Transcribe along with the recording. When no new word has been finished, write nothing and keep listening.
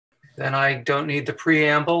Then I don't need the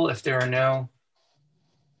preamble if there are no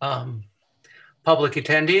public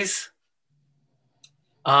attendees.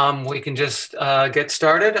 We can just get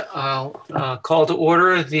started. I'll call to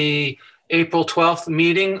order the April 12th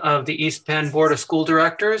meeting of the East Penn Board of School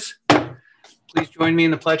Directors. Please join me in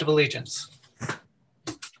the Pledge of Allegiance.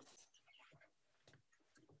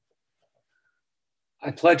 I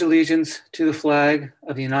pledge allegiance to the flag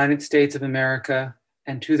of the United States of America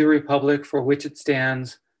and to the republic for which it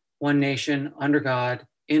stands, one nation, under God,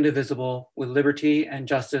 indivisible, with liberty and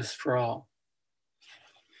justice for all.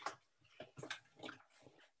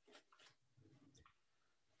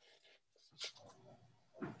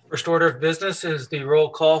 First order of business is the roll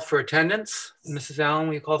call for attendance. Mrs. Allen,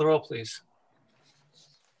 will you call the roll, please?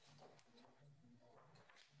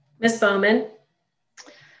 Ms. Bowman?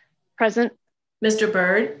 Present. Mr.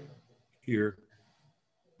 Byrd? Here.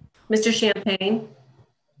 Mr. Champagne?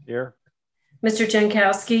 Here. Mr.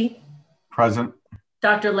 Jankowski? Present.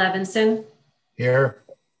 Dr. Levinson? Here.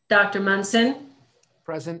 Dr. Munson?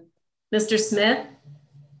 Present. Mr. Smith?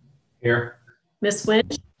 Here. Ms.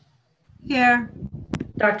 Winch? Here.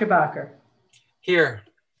 Dr. Bacher? Here.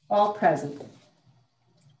 All present.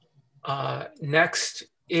 Next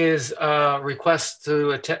is a request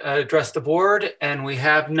to address the board, and we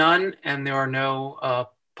have none, and there are no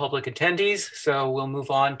public attendees. So we'll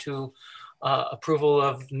move on to approval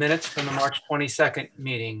of minutes from the March 22nd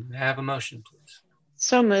meeting. May I have a motion, please?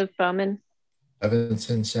 So moved, Bowman.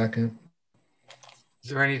 Levinson, second. Is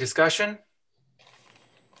there any discussion?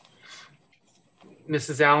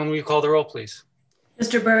 Mrs. Allen, will you call the roll, please?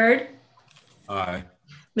 Mr. Byrd? Aye.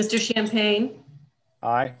 Mr. Champagne?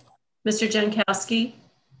 Aye. Mr. Jankowski?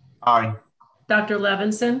 Aye. Dr.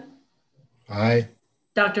 Levinson? Aye.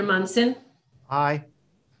 Dr. Munson? Aye.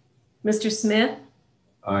 Mr. Smith?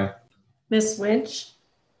 Aye. Ms. Winch?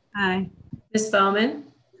 Aye. Ms. Bowman?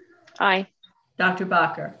 Aye. Dr.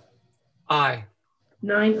 Bacher? Aye.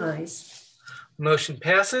 9 ayes. Motion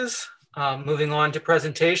passes. Moving on to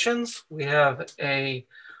presentations, we have a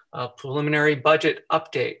preliminary budget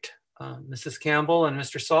update. Mrs. Campbell and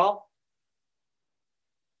Mr. Saul.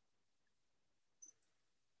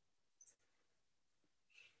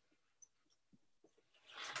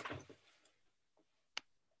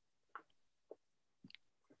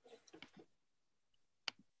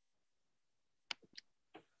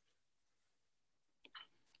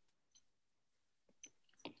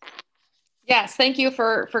 Yes, thank you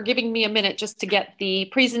for giving me a minute just to get the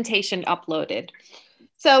presentation uploaded.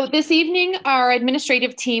 So this evening, our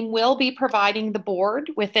administrative team will be providing the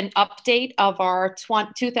board with an update of our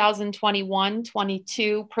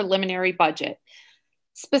 2021-22 preliminary budget.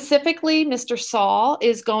 Specifically, Mr. Saul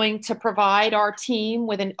is going to provide our team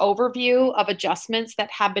with an overview of adjustments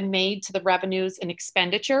that have been made to the revenues and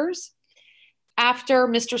expenditures. After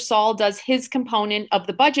Mr. Saul does his component of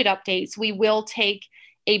the budget updates, we will take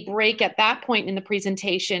a break at that point in the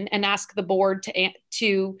presentation and ask the board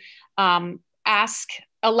to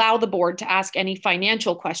allow the board to ask any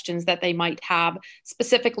financial questions that they might have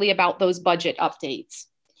specifically about those budget updates.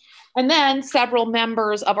 And then several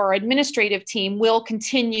members of our administrative team will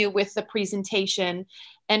continue with the presentation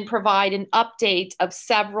and provide an update of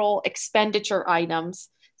several expenditure items,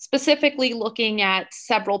 specifically looking at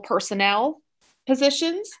several personnel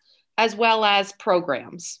positions as well as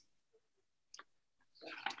programs.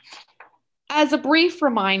 As a brief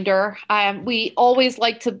reminder, we always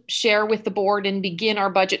like to share with the board and begin our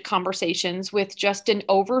budget conversations with just an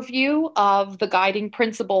overview of the guiding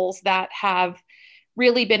principles that have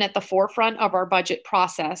really been at the forefront of our budget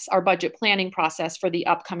process, our budget planning process for the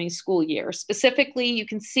upcoming school year. Specifically, you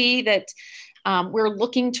can see that we're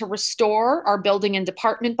looking to restore our building and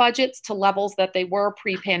department budgets to levels that they were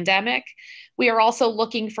pre-pandemic. We are also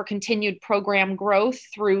looking for continued program growth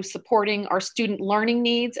through supporting our student learning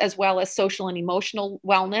needs as well as social and emotional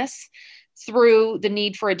wellness through the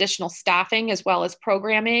need for additional staffing as well as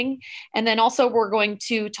programming. And then also we're going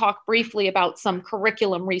to talk briefly about some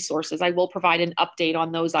curriculum resources. I will provide an update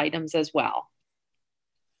on those items as well.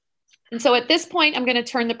 And so at this point, I'm going to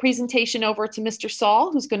turn the presentation over to Mr.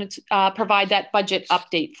 Saul, who's going to provide that budget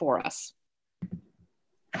update for us.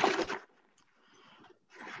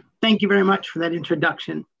 Thank you very much for that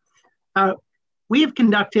introduction. We have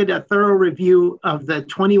conducted a thorough review of the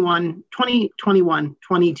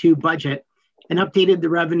 2021-22 budget and updated the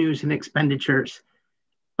revenues and expenditures.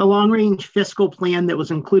 The long-range fiscal plan that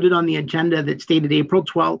was included on the agenda that stated April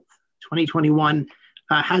 12th, 2021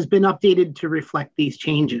 has been updated to reflect these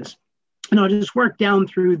changes. And I'll just work down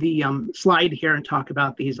through the slide here and talk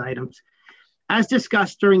about these items. As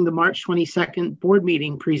discussed during the March 22nd board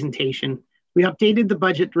meeting presentation, we updated the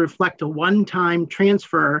budget to reflect a one-time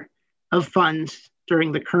transfer of funds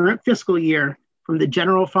during the current fiscal year from the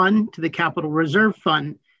general fund to the capital reserve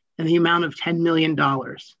fund in the amount of $10 million.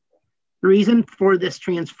 The reason for this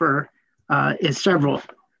transfer is several.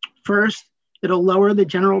 First, it'll lower the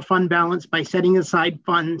general fund balance by setting aside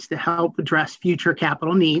funds to help address future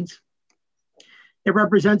capital needs. It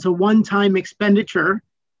represents a one-time expenditure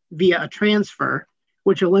via a transfer,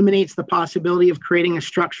 which eliminates the possibility of creating a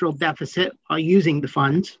structural deficit while using the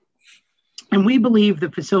funds. And we believe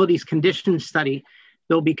the facilities condition study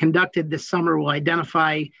that will be conducted this summer will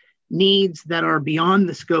identify needs that are beyond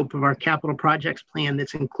the scope of our capital projects plan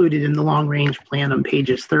that's included in the long-range plan on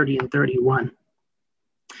pages 30 and 31.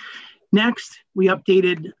 Next, we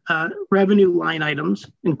updated revenue line items,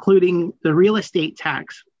 including the real estate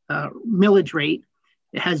tax millage rate.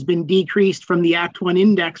 It has been decreased from the Act 1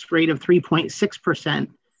 index rate of 3.6%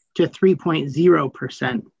 to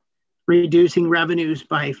 3.0%, reducing revenues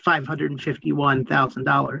by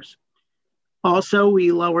 $551,000. Also,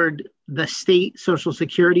 we lowered the state Social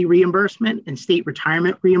Security reimbursement and state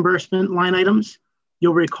retirement reimbursement line items.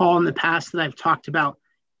 You'll recall in the past that I've talked about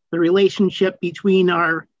the relationship between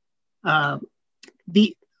our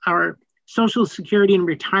Social Security and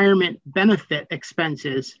retirement benefit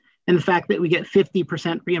expenses and the fact that we get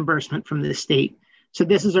 50% reimbursement from the state. So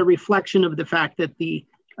this is a reflection of the fact that the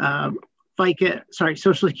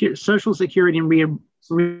Social Security and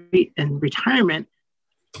retirement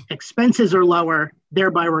expenses are lower,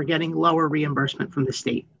 thereby we're getting lower reimbursement from the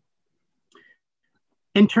state.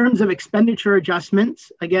 In terms of expenditure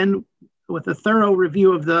adjustments, again, with a thorough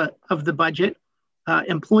review of the budget,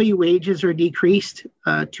 employee wages are decreased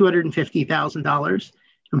 $250,000.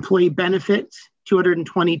 Employee benefits,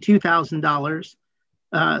 $222,000.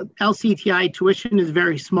 LCTI tuition is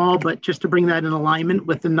very small, but just to bring that in alignment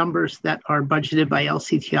with the numbers that are budgeted by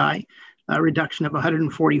LCTI, a reduction of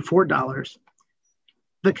 $144.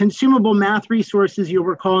 The consumable math resources, you'll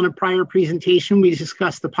recall in a prior presentation, we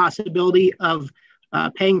discussed the possibility of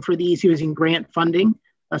paying for these using grant funding.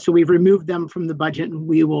 So we've removed them from the budget, and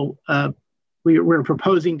we're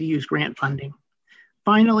proposing to use grant funding.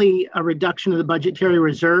 Finally, a reduction of the budgetary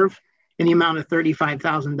reserve in the amount of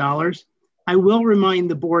 $35,000. I will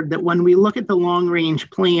remind the board that when we look at the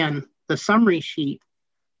long-range plan, the summary sheet,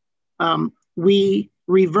 we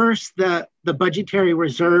reverse the budgetary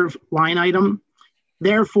reserve line item.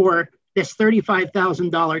 Therefore, this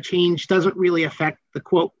 $35,000 change doesn't really affect the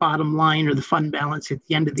quote bottom line or the fund balance at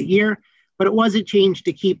the end of the year, but it was a change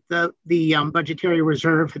to keep the budgetary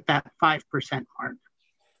reserve at that 5% mark.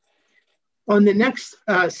 On the next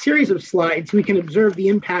series of slides, we can observe the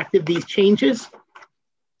impact of these changes.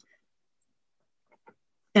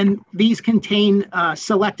 And these contain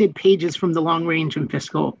selected pages from the long-range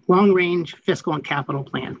fiscal and capital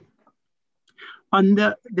plan. On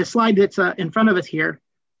the slide that's in front of us here,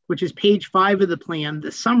 which is page 5 of the plan,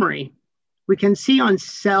 the summary, we can see on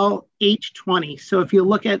cell H20. So if you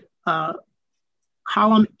look at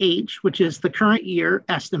column H, which is the current year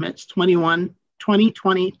estimates, 2020,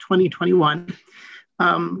 2021,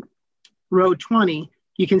 row 20,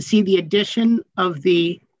 you can see the addition of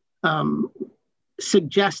the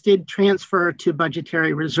suggested transfer to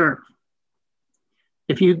budgetary reserve.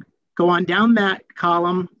 If you go on down that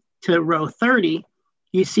column to row 30,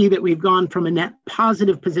 you see that we've gone from a net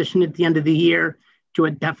positive position at the end of the year to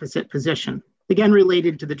a deficit position, again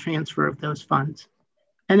related to the transfer of those funds.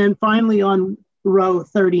 And then finally on row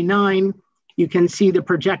 39, you can see the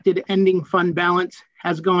projected ending fund balance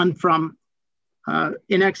has gone from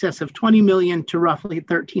in excess of 20 million to roughly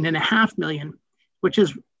 13.5 million, which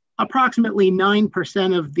is approximately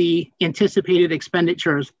 9% of the anticipated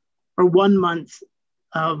expenditures or 1 month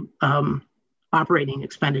of operating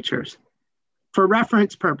expenditures. For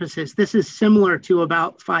reference purposes, this is similar to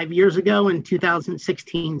about 5 years ago in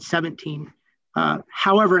 2016-17.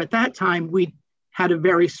 However, at that time, we had a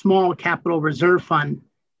very small capital reserve fund,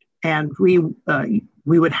 and we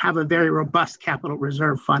would have a very robust capital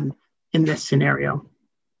reserve fund in this scenario.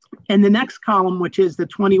 And the next column, which is the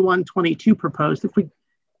 21-22 proposed, if we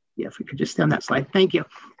could just stay on that slide, thank you.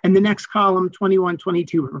 And the next column,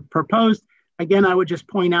 21-22 proposed, again, I would just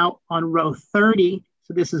point out on row 30,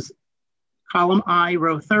 so this is column I,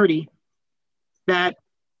 row 30, that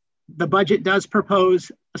the budget does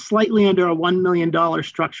propose slightly under a $1 million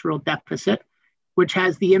structural deficit, which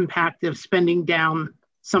has the impact of spending down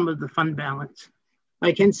some of the fund balance.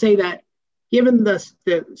 I can say that given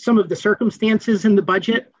some of the circumstances in the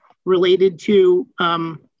budget related to,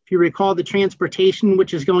 if you recall, the transportation,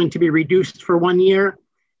 which is going to be reduced for 1 year,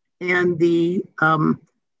 and the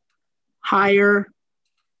higher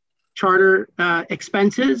charter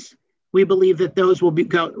expenses, we believe that those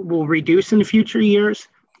will reduce in the future years.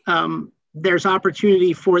 there's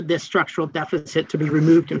opportunity for this structural deficit to be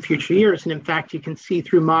removed in future years. And in fact, you can see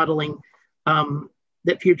through modeling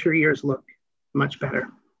that future years look much better.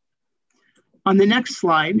 On the next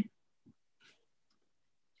slide,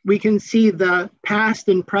 we can see the past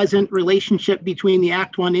and present relationship between the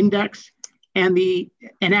Act 1 index and the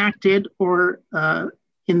enacted, or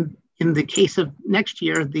in the case of next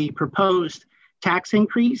year, the proposed tax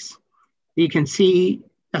increase. You can see,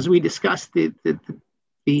 as we discussed,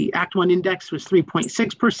 the Act 1 index was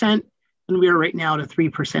 3.6%, and we are right now at a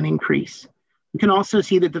 3% increase. You can also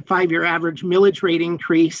see that the 5-year average millage rate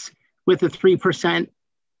increase with a 3%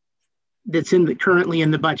 that's currently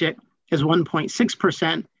in the budget is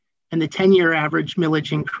 1.6%, and the 10-year average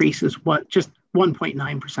millage increase is just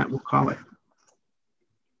 1.9%, we'll call it.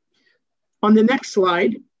 On the next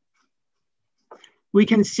slide, we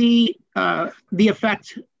can see the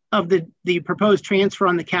effect of the proposed transfer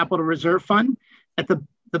on the capital reserve fund. At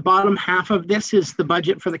the bottom half of this is the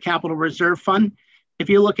budget for the capital reserve fund. If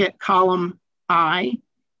you look at column I,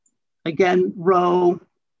 again, row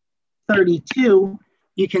 32,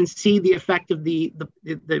 you can see the effect of the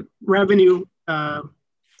revenue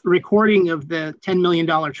recording of the $10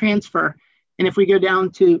 million transfer. And if we go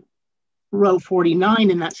down to row 49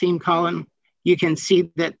 in that same column, you can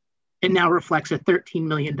see that it now reflects a $13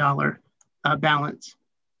 million balance.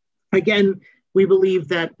 Again, we believe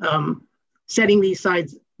that setting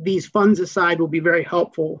these funds aside will be very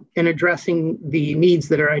helpful in addressing the needs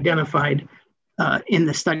that are identified in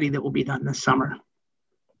the study that will be done this summer.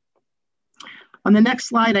 On the next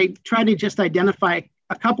slide, I try to just identify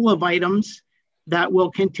a couple of items that will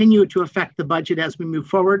continue to affect the budget as we move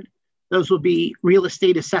forward. Those will be real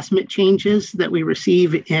estate assessment changes that we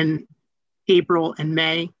receive in April and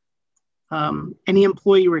May, any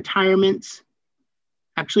employee retirements,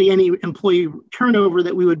 actually any employee turnover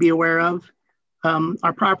that we would be aware of,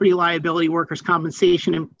 our property liability, workers'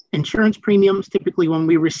 compensation, and insurance premiums. Typically when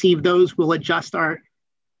we receive those, we'll adjust our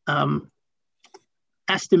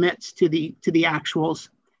estimates to the actuals.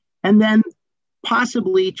 And then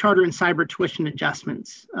possibly charter and cyber tuition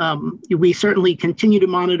adjustments. We certainly continue to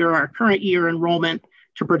monitor our current year enrollment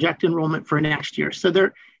to project enrollment for next year. So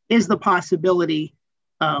there is the possibility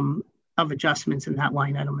of adjustments in that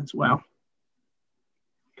line item as well.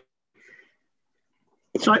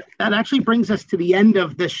 So that actually brings us to the end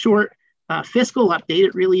of this short fiscal update.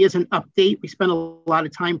 It really is an update. We spent a lot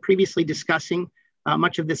of time previously discussing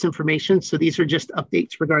much of this information. So these are just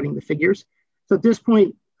updates regarding the figures. So at this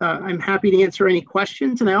point, I'm happy to answer any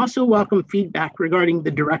questions. And I also welcome feedback regarding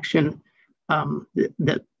the direction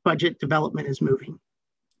that budget development is moving.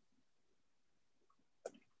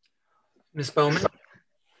 Ms. Bowman?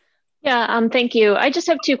 Yeah, thank you. I just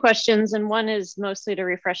have two questions, and one is mostly to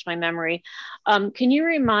refresh my memory. Can you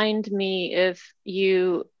remind me if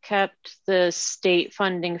you kept the state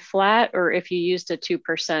funding flat or if you used a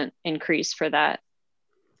 2% increase for that?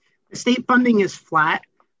 The state funding is flat.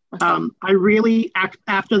 I really,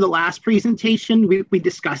 after the last presentation, we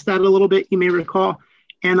discussed that a little bit, you may recall,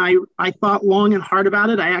 and I thought long and hard about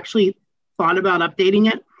it. I actually thought about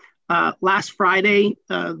updating it. Last Friday,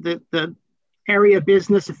 the area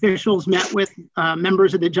business officials met with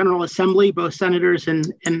members of the General Assembly, both senators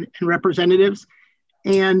and representatives,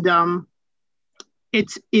 and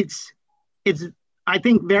it's I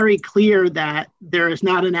think very clear that there is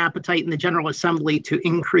not an appetite in the General Assembly to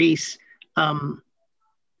increase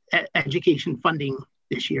education funding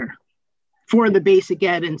this year for the basic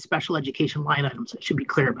ed and special education line items. I should be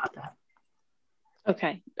clear about that.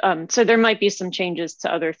 Okay, so there might be some changes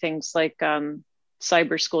to other things like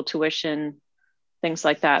cyber school tuition, things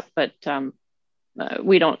like that, but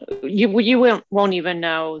we don't. You won't even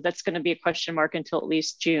know. That's going to be a question mark until at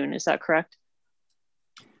least June. Is that correct?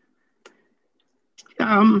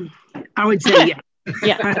 I would say yeah.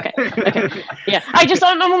 Yeah. Okay. Yeah.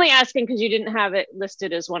 I'm only asking because you didn't have it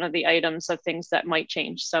listed as one of the items of things that might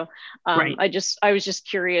change. So right. I was just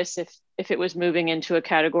curious if it was moving into a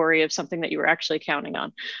category of something that you were actually counting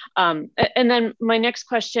on. And then my next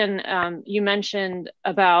question, you mentioned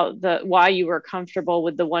about why you were comfortable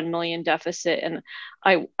with the 1 million deficit, and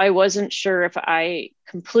I wasn't sure if I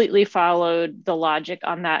completely followed the logic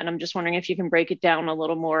on that, and I'm just wondering if you can break it down a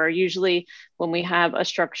little more. Usually when we have a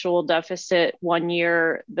structural deficit one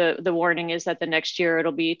year, the warning is that the next year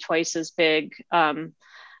it'll be twice as big.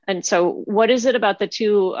 And so what is it about the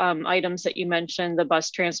two items that you mentioned, the bus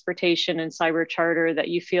transportation and cyber charter, that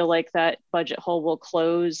you feel like that budget hole will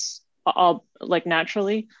close all like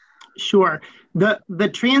naturally? Sure. The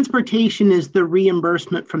transportation is the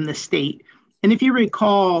reimbursement from the state. And if you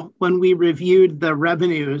recall, when we reviewed the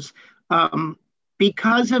revenues,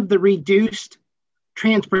 because of the reduced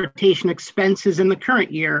transportation expenses in the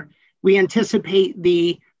current year, we anticipate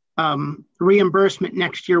the reimbursement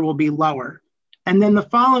next year will be lower. And then the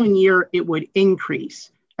following year, it would increase.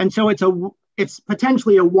 And so it's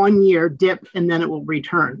potentially a 1-year dip, and then it will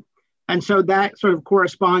return. And so that sort of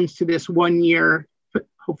corresponds to this 1 year,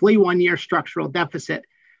 hopefully 1 year structural deficit.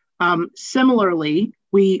 Similarly,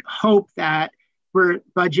 we hope that we're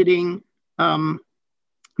budgeting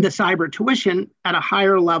the cyber tuition at a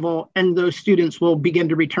higher level, and those students will begin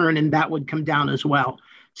to return, and that would come down as well.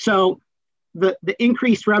 So the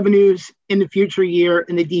increased revenues in the future year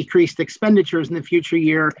and the decreased expenditures in the future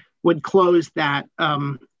year would close that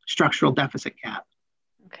structural deficit gap.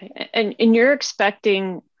 Okay, and you're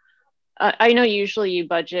expecting, I know usually you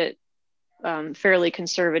budget fairly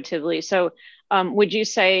conservatively. So would you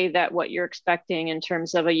say that what you're expecting in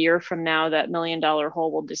terms of a year from now, that $1 million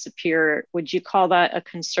hole will disappear? Would you call that a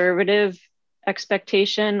conservative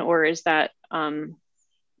expectation, or is that,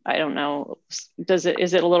 I don't know, is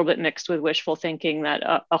it a little bit mixed with wishful thinking that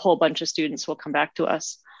a whole bunch of students will come back to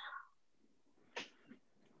us? I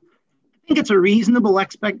think it's a reasonable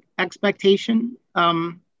expectation.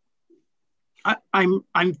 I'm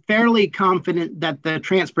fairly confident that the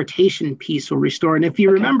transportation piece will restore. And if you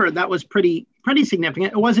remember, that was pretty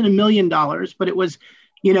significant. It wasn't $1 million, but it was,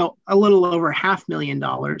 a little over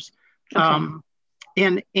 $500,000.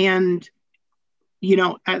 Okay.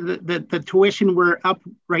 The tuition, we're up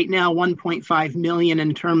right now 1.5 million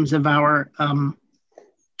in terms of our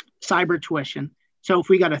cyber tuition. So if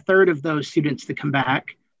we got a third of those students to come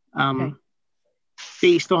back, okay,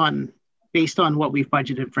 based on what we've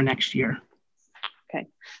budgeted for next year. Okay,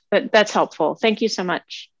 but that's helpful. Thank you so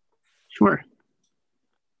much. Sure.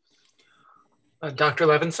 Dr.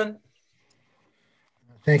 Levinson.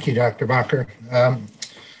 Thank you, Dr. Bacher.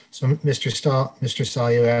 So Mr.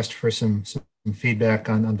 Stahl, you asked for some feedback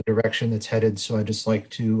on the direction that's headed. So I'd just like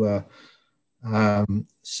to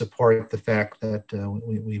support the fact that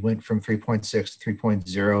we went from 3.6 to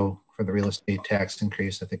 3.0 for the real estate tax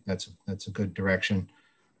increase. I think that's a good direction.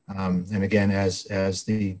 And again, as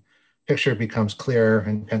the picture becomes clearer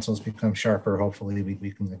and pencils become sharper, hopefully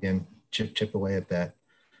we can again chip away at that.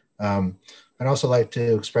 I'd also like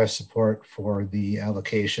to express support for the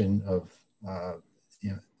allocation of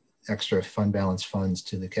extra fund balance funds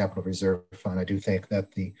to the Capital Reserve Fund. I do think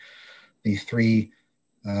that the three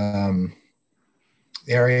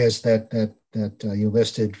areas that you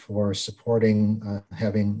listed for supporting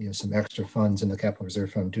having some extra funds in the Capital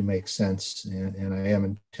Reserve Fund do make sense, and I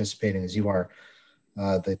am anticipating, as you are,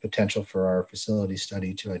 the potential for our facility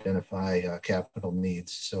study to identify capital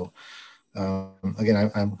needs. So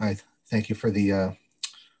again, I thank you for the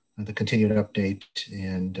continued update,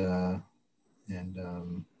 and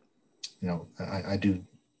I do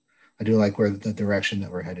like where the direction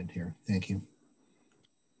that we're headed here. Thank you.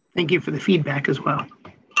 Thank you for the feedback as well.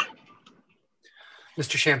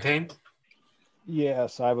 Mr. Champagne.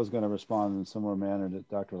 Yes, I was going to respond in a similar manner that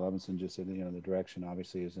Dr. Levinson just said. The direction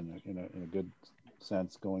obviously is in a good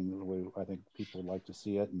sense, going the way I think people would like to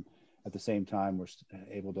see it, and at the same time we're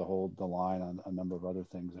able to hold the line on a number of other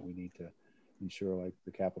things that we need to ensure, like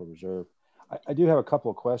the capital reserve. I do have a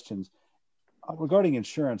couple of questions regarding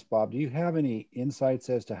insurance. Bob, do you have any insights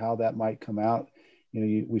as to how that might come out?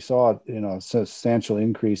 We saw a substantial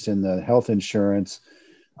increase in the health insurance.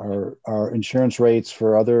 Are insurance rates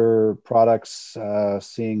for other products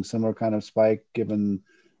seeing similar kind of spike given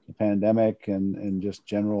the pandemic and just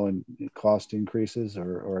general and cost increases,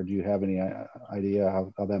 or do you have any idea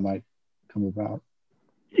how that might come about?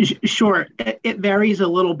 Sure, it varies a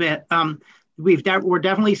little bit. We're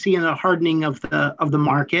definitely seeing a hardening of the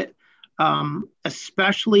market,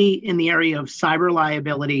 especially in the area of cyber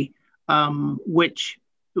liability, which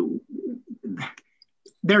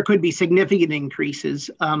there could be significant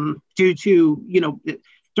increases due to,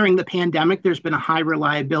 during the pandemic, there's been a high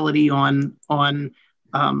reliability on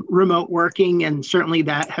remote working, and certainly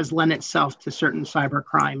that has lent itself to certain cyber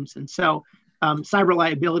crimes. And so cyber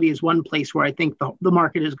liability is one place where I think the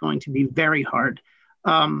market is going to be very hard.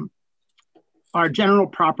 Our general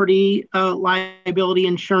property liability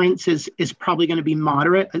insurance is probably going to be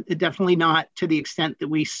moderate, definitely not to the extent that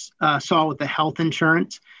we saw with the health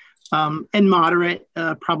insurance. And moderate,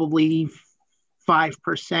 probably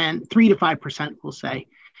 5%, 3 to 5%, we'll say.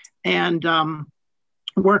 And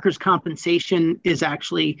workers' compensation is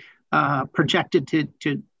actually projected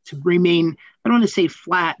to remain, I don't want to say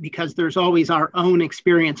flat, because there's always our own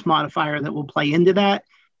experience modifier that will play into that,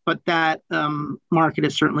 but that market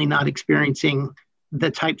is certainly not experiencing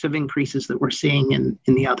the types of increases that we're seeing in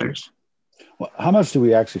the others. Well, how much do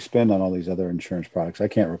we actually spend on all these other insurance products? I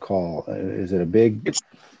can't recall. Is it a big?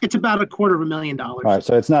 It's about $250,000. All right,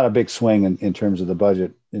 so it's not a big swing in terms of the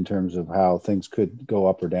budget, in terms of how things could go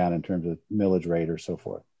up or down in terms of millage rate or so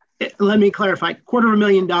forth. Let me clarify,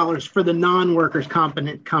 $250,000 for the non-workers'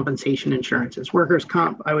 compensation insurances. Workers'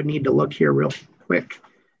 comp, I would need to look here real quick.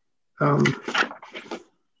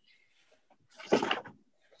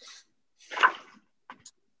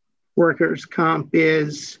 Workers' comp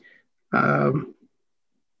is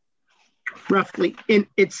roughly, in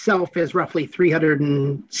itself is roughly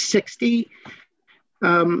 360.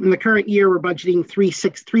 In the current year, we're budgeting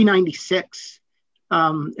 396.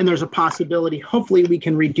 And there's a possibility, hopefully we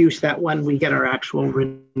can reduce that when we get our actual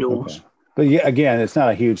renewals. Okay. But yeah, again, it's not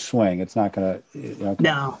a huge swing. It's not going to, okay.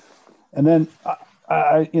 No. And then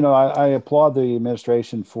I applaud the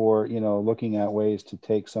administration for, looking at ways to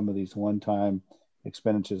take some of these one-time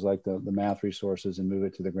expenditures like the math resources and move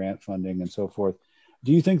it to the grant funding and so forth.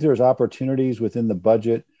 Do you think there's opportunities within the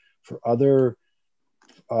budget for other,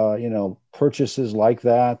 purchases like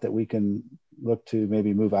that we can look to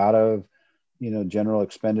maybe move out of, general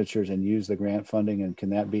expenditures and use the grant funding? And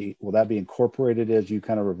will that be incorporated as you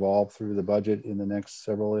kind of revolve through the budget in the next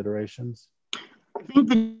several iterations? I think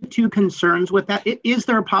the two concerns with that, is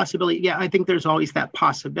there a possibility? Yeah, I think there's always that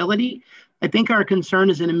possibility. I think our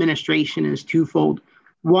concern as an administration is twofold.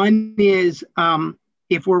 One is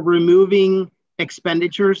if we're removing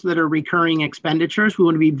expenditures that are recurring expenditures, we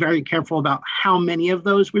want to be very careful about how many of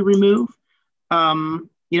those we remove.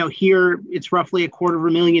 Here it's roughly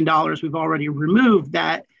 $250,000 we've already removed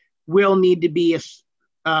that will need to be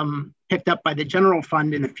picked up by the general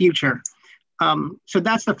fund in the future. So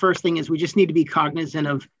that's the first thing, is we just need to be cognizant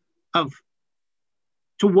of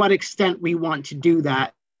to what extent we want to do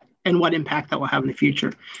that and what impact that will have in the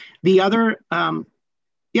future. The other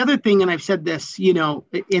thing, and I've said this, in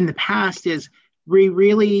the past, is we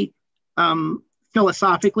really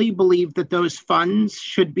philosophically believe that those funds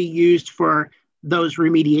should be used for those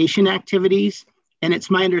remediation activities. And it's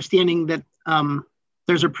my understanding that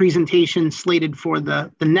there's a presentation slated for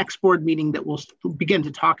the next board meeting that will begin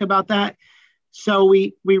to talk about that. So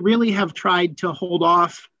we really have tried to hold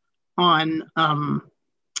off on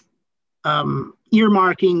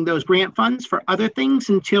earmarking those grant funds for other things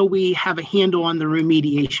until we have a handle on the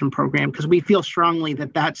remediation program, because we feel strongly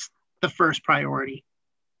that that's the first priority.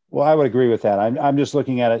 Well, I would agree with that. I'm just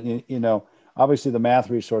looking at it, obviously the math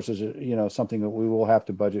resources are, something that we will have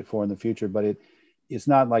to budget for in the future, but it's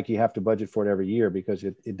not like you have to budget for it every year, because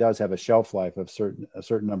it does have a shelf life of a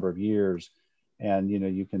certain number of years. And,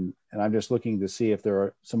 and I'm just looking to see if there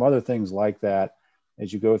are some other things like that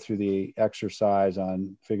as you go through the exercise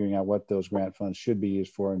on figuring out what those grant funds should be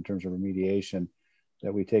used for in terms of remediation,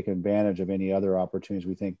 that we take advantage of any other opportunities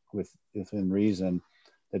we think within reason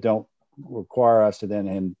that don't require us to then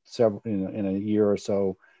in a year or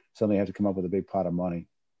so suddenly have to come up with a big pot of money.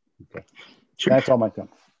 Okay. Sure. That's all my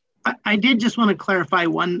comment. I did just want to clarify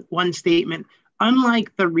one statement.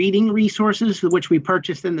 Unlike the reading resources, which we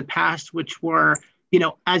purchased in the past, which were,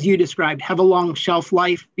 as you described, have a long shelf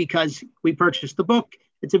life because we purchased the book,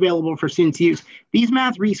 it's available for students to use. These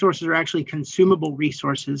math resources are actually consumable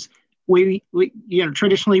resources. We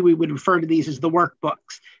traditionally we would refer to these as the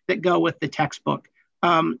workbooks that go with the textbook.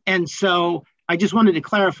 And so I just wanted to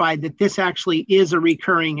clarify that this actually is a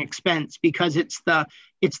recurring expense, because it's the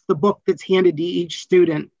book that's handed to each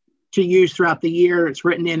student to use throughout the year. It's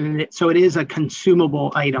written in it, so it is a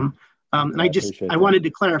consumable item. And I wanted to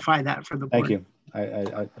clarify that for the board. Thank you.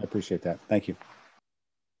 I appreciate that. Thank you.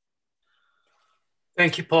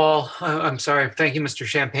 Thank you, Paul. I'm sorry. Thank you, Mr.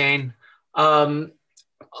 Champagne.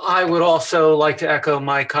 I would also like to echo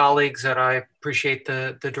my colleagues that I appreciate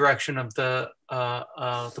the direction of the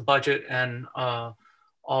budget and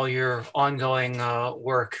all your ongoing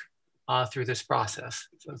work through this process.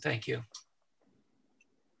 So thank you.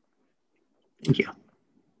 Thank you.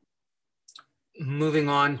 Moving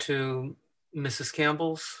on to Mrs.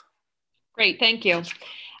 Campbell's. Great, thank you.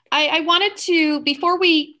 I wanted to, before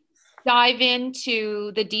we dive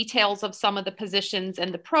into the details of some of the positions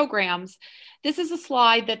and the programs, this is a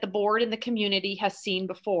slide that the board and the community has seen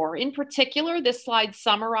before. In particular, this slide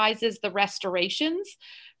summarizes the restorations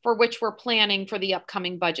for which we're planning for the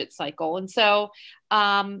upcoming budget cycle. And so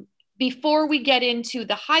before we get into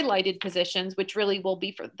the highlighted positions, which really will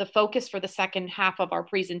be for the focus for the second half of our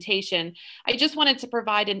presentation, I just wanted to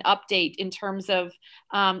provide an update in terms of,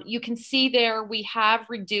 you can see there we have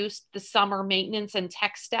reduced the summer maintenance and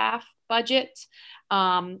tech staff budget.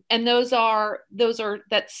 And those are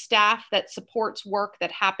that staff that supports work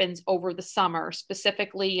that happens over the summer,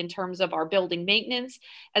 specifically in terms of our building maintenance,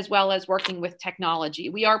 as well as working with technology.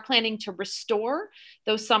 We are planning to restore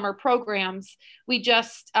those summer programs. We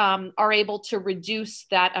just are able to reduce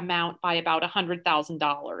that amount by about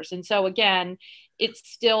 $100,000. And so again,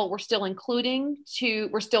 we're still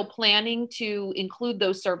planning to include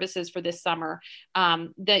those services for this summer.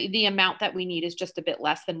 The amount that we need is just a bit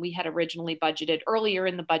less than we had originally budgeted earlier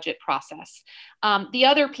in the budget process. The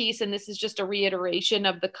other piece, and this is just a reiteration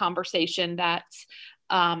of the conversation that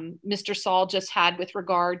Mr. Saul just had with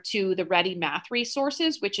regard to the Ready Math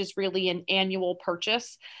resources, which is really an annual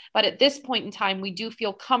purchase. But at this point in time, we do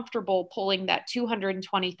feel comfortable pulling that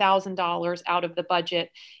 $220,000 out of the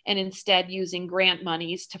budget and instead using grant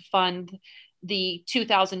monies to fund the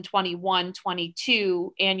 2021-22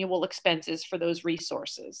 annual expenses for those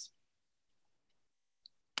resources.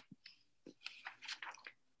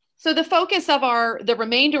 So the focus of the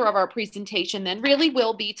remainder of our presentation then really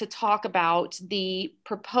will be to talk about the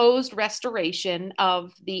proposed restoration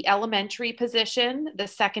of the elementary position, the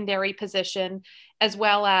secondary position, as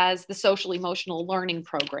well as the social emotional learning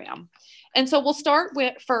program. And so we'll start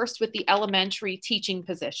first with the elementary teaching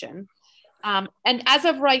position. And as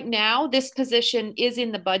of right now, this position is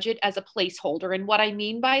in the budget as a placeholder. And what I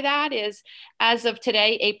mean by that is, as of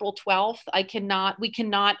today, April 12th, we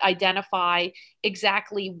cannot identify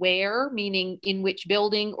exactly where, meaning in which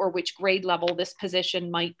building or which grade level this position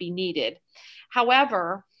might be needed.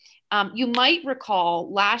 However, you might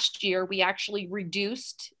recall last year, we actually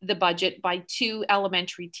reduced the budget by 2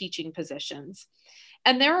 elementary teaching positions.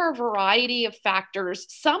 And there are a variety of factors,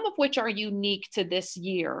 some of which are unique to this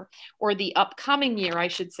year, or the upcoming year, I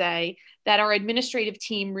should say, that our administrative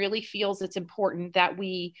team really feels it's important that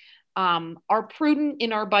we are prudent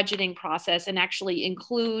in our budgeting process and actually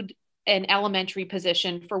include an elementary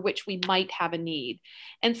position for which we might have a need.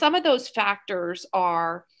 And some of those factors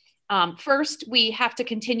are, first, we have to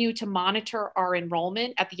continue to monitor our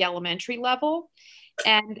enrollment at the elementary level.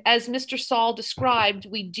 And as Mr. Saul described,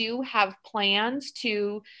 we do have plans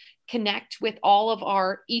to connect with all of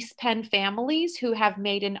our East Penn families who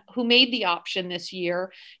made the option this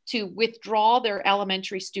year to withdraw their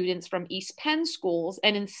elementary students from East Penn schools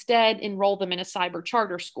and instead enroll them in a cyber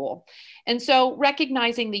charter school. And so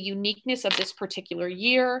recognizing the uniqueness of this particular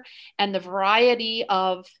year and the variety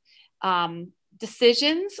of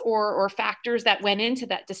decisions or factors that went into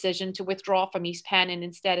that decision to withdraw from East Penn and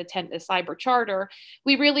instead attend a cyber charter,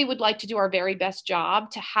 we really would like to do our very best job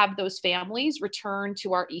to have those families return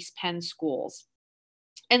to our East Penn schools.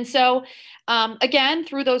 And so, again,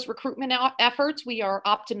 through those recruitment efforts, we are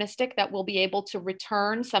optimistic that we'll be able to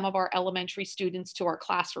return some of our elementary students to our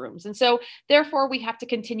classrooms. And so, therefore, we have to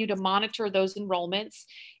continue to monitor those enrollments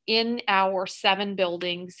in our 7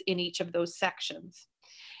 buildings in each of those sections.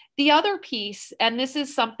 The other piece, and this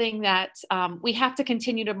is something that we have to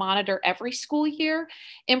continue to monitor every school year,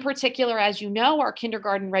 in particular, as you know, our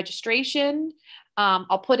kindergarten registration,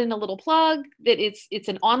 I'll put in a little plug that it's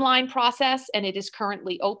an online process and it is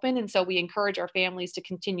currently open. And so we encourage our families to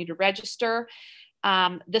continue to register.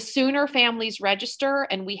 The sooner families register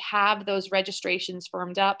and we have those registrations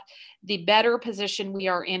firmed up, the better position we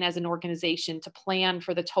are in as an organization to plan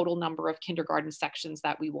for the total number of kindergarten sections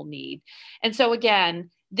that we will need. And so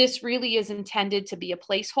again, this really is intended to be a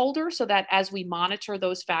placeholder so that as we monitor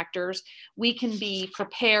those factors, we can be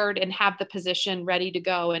prepared and have the position ready to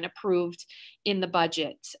go and approved in the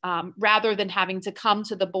budget, rather than having to come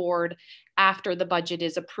to the board after the budget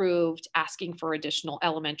is approved, asking for additional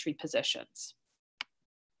elementary positions.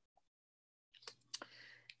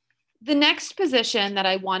 The next position that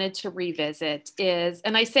I wanted to revisit is,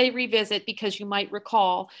 and I say revisit because you might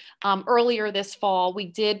recall earlier this fall, we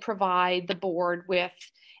did provide the board with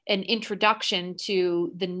an introduction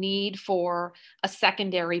to the need for a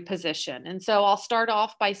secondary position. And so I'll start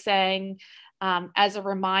off by saying, as a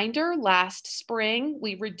reminder, last spring,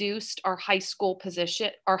 we reduced our high school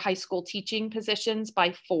teaching positions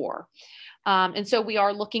by 4. And so we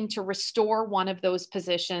are looking to restore one of those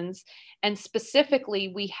positions. And specifically,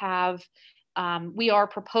 we are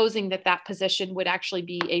proposing that position would actually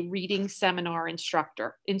be a reading seminar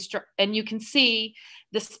instructor. And you can see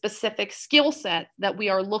the specific skill set that we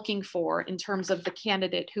are looking for in terms of the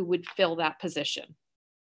candidate who would fill that position.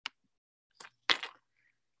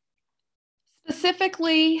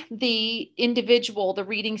 Specifically, the individual, the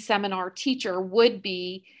reading seminar teacher, would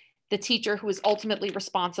be the teacher who is ultimately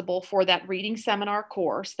responsible for that reading seminar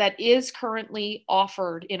course that is currently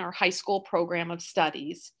offered in our high school program of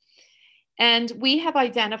studies. And we have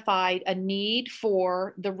identified a need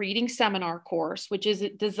for the reading seminar course, which is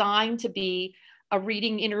designed to be a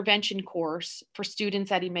reading intervention course for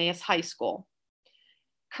students at Emmaus High School.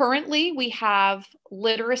 Currently, we have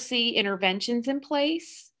literacy interventions in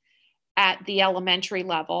place at the elementary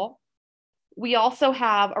level. We also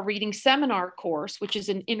have a reading seminar course, which is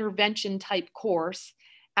an intervention type course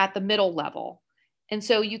at the middle level. And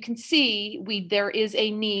so you can see there is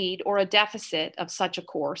a need or a deficit of such a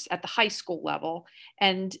course at the high school level.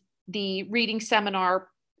 And the reading seminar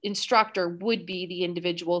instructor would be the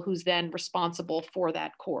individual who's then responsible for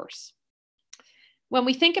that course. When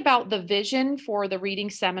we think about the vision for the reading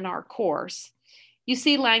seminar course, you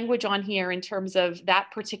see language on here in terms of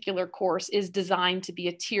that particular course is designed to be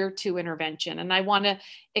a tier 2 intervention. And I want to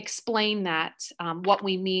explain that, what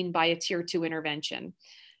we mean by a tier 2 intervention.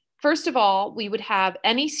 First of all, we would have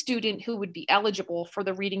any student who would be eligible for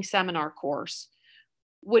the reading seminar course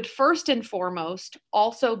would first and foremost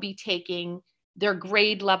also be taking their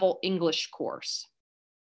grade level English course.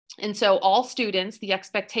 And so all students, the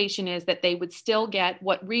expectation is that they would still get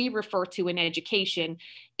what we refer to in education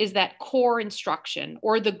is that core instruction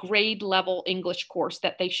or the grade level English course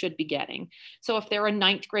that they should be getting. So if they're a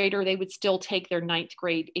 9th grader, they would still take their 9th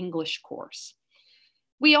grade English course.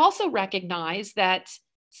 We also recognize that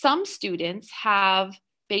some students have,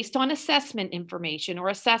 based on assessment information or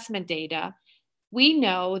assessment data, we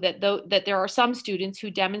know that there are some students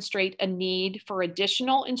who demonstrate a need for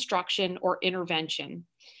additional instruction or intervention.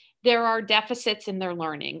 There are deficits in their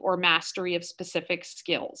learning or mastery of specific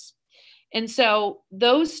skills. And so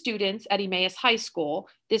those students at Emmaus High School,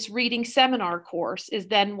 this reading seminar course is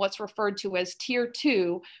then what's referred to as tier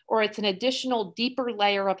 2, or it's an additional deeper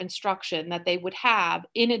layer of instruction that they would have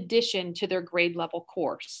in addition to their grade level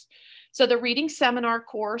course. So the reading seminar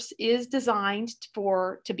course is designed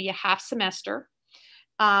to be a half semester.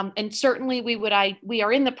 And certainly we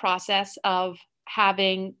are in the process of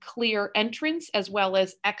having clear entrance as well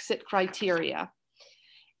as exit criteria.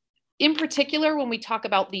 In particular, when we talk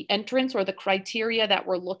about the entrance or the criteria that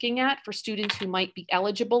we're looking at for students who might be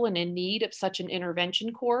eligible and in need of such an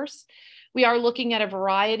intervention course, we are looking at a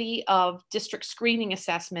variety of district screening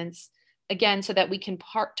assessments, again, so that we can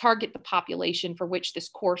target the population for which this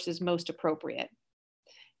course is most appropriate.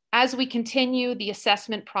 As we continue the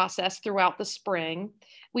assessment process throughout the spring,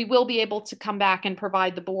 we will be able to come back and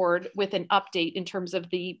provide the board with an update in terms of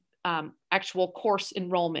the actual course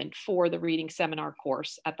enrollment for the reading seminar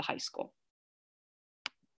course at the high school.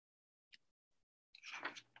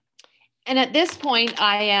 And at this point,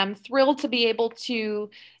 I am thrilled to be able to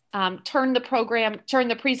turn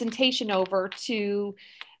the presentation over to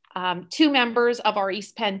 2 members of our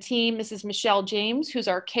East Penn team, Mrs. Michelle James, who's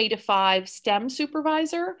our K-5 STEM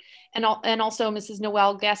supervisor, and also Mrs.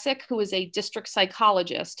 Noelle Gessick, who is a district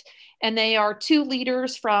psychologist. And they are 2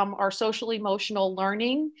 leaders from our social emotional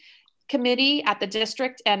learning committee at the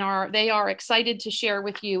district, and they are excited to share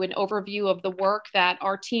with you an overview of the work that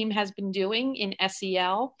our team has been doing in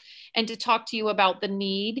SEL and to talk to you about the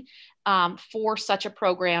need for such a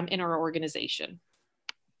program in our organization.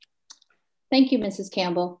 Thank you, Mrs.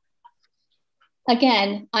 Campbell.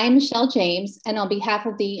 Again, I am Michelle James, and on behalf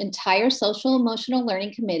of the entire Social Emotional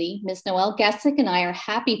Learning Committee, Ms. Noelle Gessick and I are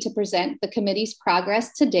happy to present the committee's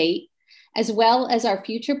progress to date, as well as our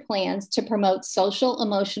future plans to promote social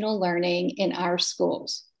emotional learning in our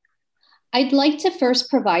schools. I'd like to first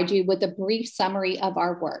provide you with a brief summary of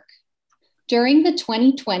our work. During the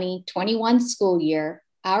 2020-21 school year,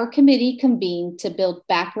 our committee convened to build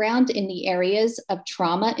background in the areas of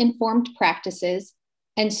trauma-informed practices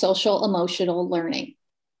and social emotional learning.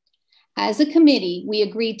 As a committee, we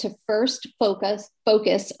agreed to first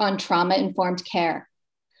focus on trauma-informed care.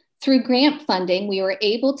 Through grant funding, we were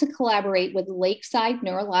able to collaborate with Lakeside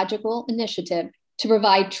Neurological Initiative to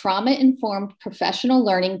provide trauma-informed professional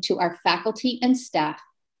learning to our faculty and staff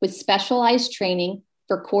with specialized training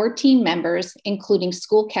for core team members, including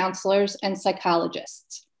school counselors and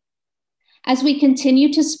psychologists. As we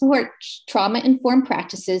continue to support trauma-informed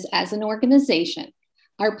practices as an organization,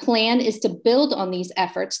 our plan is to build on these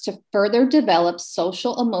efforts to further develop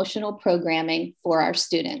social emotional programming for our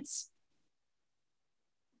students.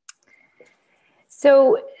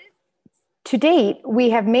 So to date,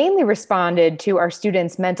 we have mainly responded to our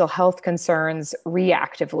students' mental health concerns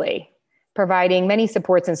reactively, providing many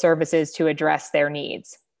supports and services to address their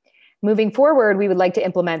needs. Moving forward, we would like to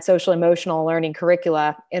implement social emotional learning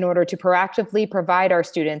curricula in order to proactively provide our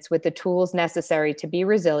students with the tools necessary to be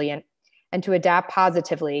resilient and to adapt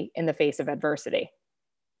positively in the face of adversity.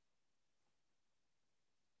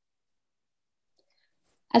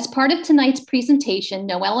 As part of tonight's presentation,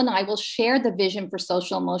 Noelle and I will share the vision for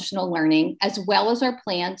social emotional learning, as well as our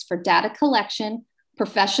plans for data collection,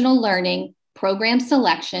 professional learning, program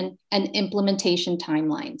selection, and implementation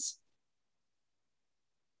timelines.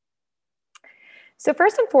 So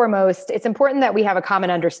first and foremost, it's important that we have a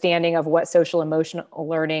common understanding of what social emotional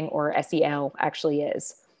learning, or SEL, actually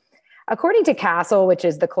is. According to CASEL, which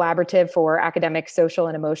is the Collaborative for Academic, Social,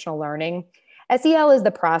 and Emotional Learning, SEL is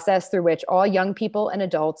the process through which all young people and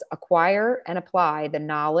adults acquire and apply the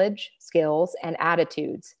knowledge, skills, and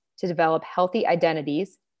attitudes to develop healthy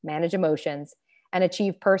identities, manage emotions, and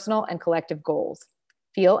achieve personal and collective goals,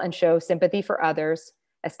 feel and show sympathy for others,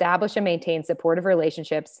 establish and maintain supportive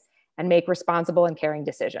relationships, and make responsible and caring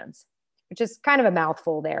decisions, which is kind of a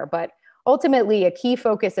mouthful there, but ultimately a key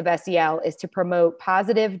focus of SEL is to promote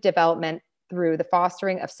positive development through the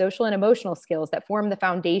fostering of social and emotional skills that form the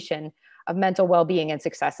foundation of mental well-being and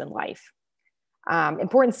success in life.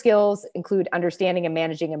 Important skills include understanding and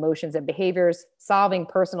managing emotions and behaviors, solving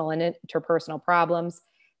personal and interpersonal problems,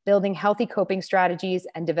 building healthy coping strategies,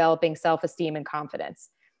 and developing self-esteem and confidence.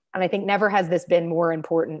 And I think never has this been more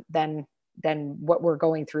important than what we're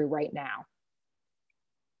going through right now.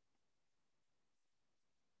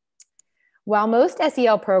 While most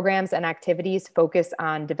SEL programs and activities focus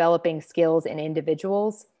on developing skills in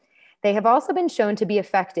individuals, they have also been shown to be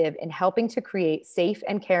effective in helping to create safe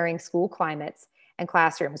and caring school climates and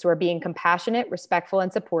classrooms where being compassionate, respectful,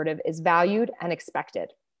 and supportive is valued and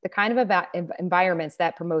expected. The kind of environments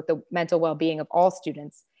that promote the mental well-being of all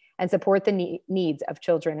students and support the needs of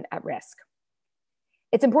children at risk.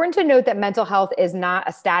 It's important to note that mental health is not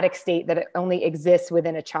a static state that only exists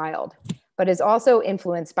within a child, but is also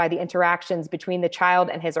influenced by the interactions between the child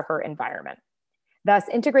and his or her environment. Thus,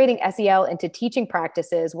 integrating SEL into teaching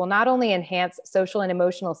practices will not only enhance social and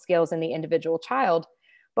emotional skills in the individual child,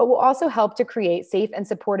 but will also help to create safe and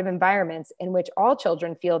supportive environments in which all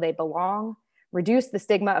children feel they belong, reduce the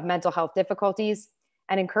stigma of mental health difficulties,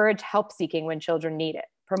 and encourage help seeking when children need it,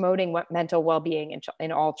 promoting mental well-being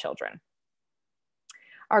in all children.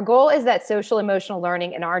 Our goal is that social emotional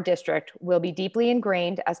learning in our district will be deeply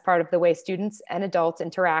ingrained as part of the way students and adults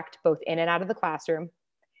interact both in and out of the classroom,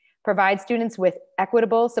 provide students with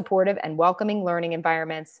equitable, supportive, and welcoming learning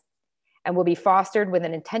environments, and will be fostered with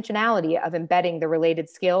an intentionality of embedding the related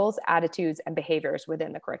skills, attitudes, and behaviors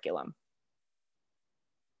within the curriculum.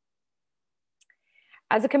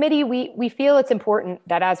 As a committee, we feel it's important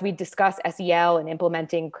that as we discuss SEL and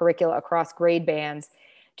implementing curricula across grade bands,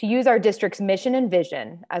 to use our district's mission and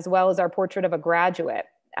vision, as well as our portrait of a graduate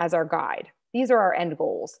as our guide. These are our end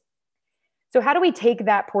goals. So how do we take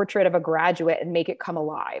that portrait of a graduate and make it come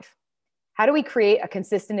alive? How do we create a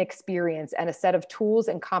consistent experience and a set of tools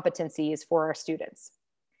and competencies for our students?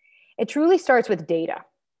 It truly starts with data.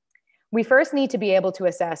 We first need to be able to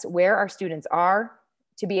assess where our students are,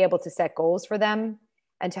 to be able to set goals for them,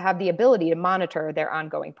 and to have the ability to monitor their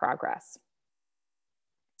ongoing progress.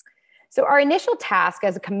 So our initial task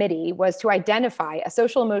as a committee was to identify a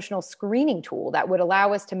social emotional screening tool that would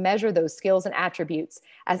allow us to measure those skills and attributes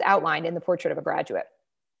as outlined in the portrait of a graduate.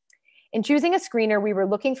 In choosing a screener, we were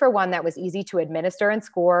looking for one that was easy to administer and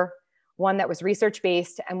score, one that was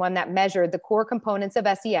research-based, and one that measured the core components of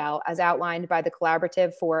SEL as outlined by the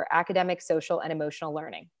Collaborative for Academic, Social, and Emotional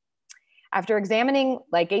Learning. After examining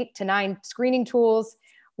like 8 to 9 screening tools,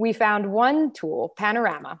 we found one tool,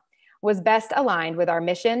 Panorama, was best aligned with our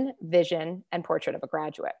mission, vision, and portrait of a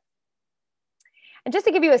graduate. And just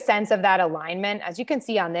to give you a sense of that alignment, as you can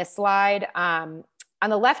see on this slide, on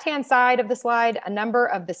the left-hand side of the slide, a number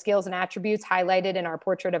of the skills and attributes highlighted in our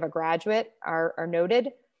portrait of a graduate are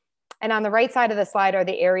noted. And on the right side of the slide are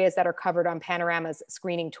the areas that are covered on Panorama's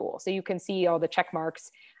screening tool. So you can see all the check marks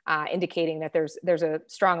indicating that there's a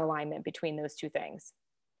strong alignment between those two things.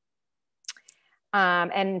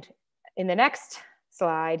 And in the next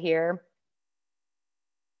slide here,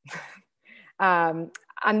 on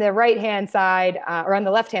the right-hand side, or on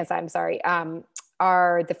the left-hand side, I'm sorry,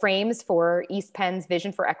 are the frames for East Penn's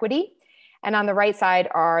Vision for Equity. And on the right side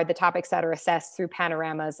are the topics that are assessed through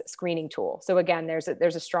Panorama's screening tool. So again, there's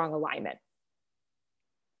a strong alignment.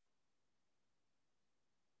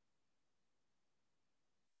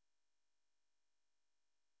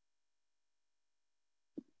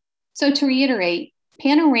 So to reiterate,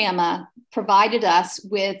 Panorama provided us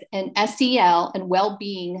with an SEL and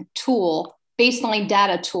well-being tool, baseline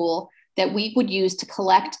data tool that we would use to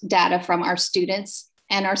collect data from our students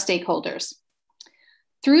and our stakeholders.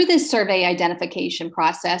 Through this survey identification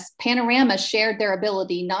process, Panorama shared their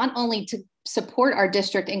ability not only to support our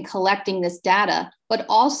district in collecting this data, but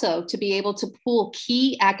also to be able to pull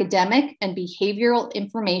key academic and behavioral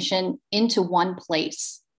information into one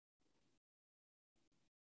place.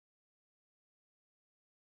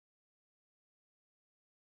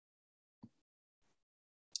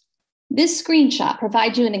 This screenshot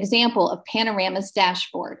provides you an example of Panorama's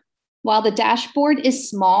dashboard. While the dashboard is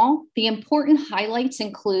small, the important highlights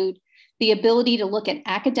include the ability to look at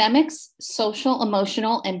academics, social,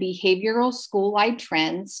 emotional, and behavioral school-wide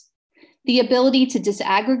trends, the ability to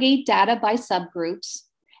disaggregate data by subgroups,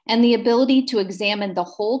 and the ability to examine the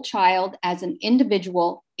whole child as an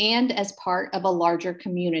individual and as part of a larger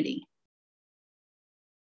community.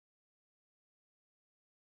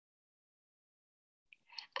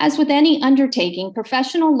 As with any undertaking,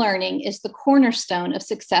 professional learning is the cornerstone of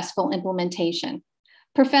successful implementation.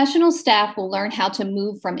 Professional staff will learn how to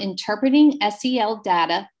move from interpreting SEL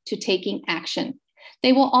data to taking action.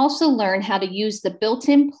 They will also learn how to use the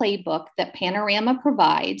built-in playbook that Panorama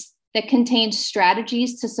provides that contains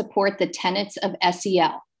strategies to support the tenets of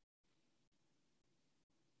SEL.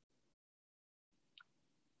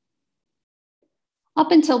 Up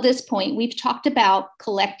until this point, we've talked about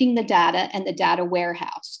collecting the data and the data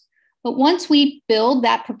warehouse. But once we build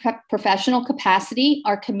that professional capacity,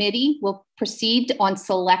 our committee will proceed on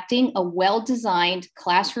selecting a well-designed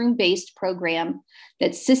classroom-based program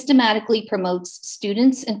that systematically promotes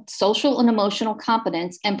students' and social and emotional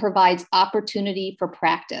competence and provides opportunity for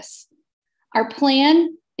practice. Our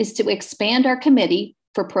plan is to expand our committee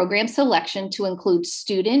for program selection to include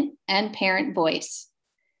student and parent voice.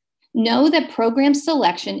 Know that program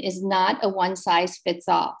selection is not a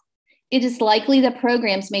one-size-fits-all. It is likely that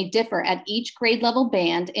programs may differ at each grade level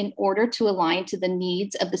band in order to align to the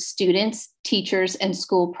needs of the students, teachers, and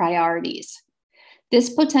school priorities.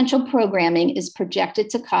 This potential programming is projected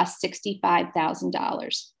to cost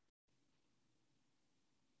 $65,000.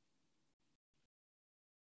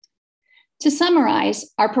 To summarize,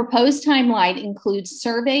 our proposed timeline includes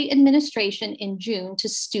survey administration in June to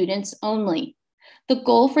students only. The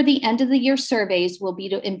goal for the end of the year surveys will be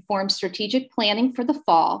to inform strategic planning for the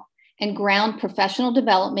fall and ground professional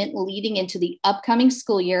development leading into the upcoming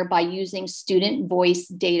school year by using student voice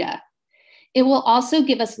data. It will also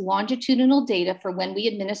give us longitudinal data for when we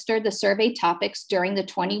administer the survey topics during the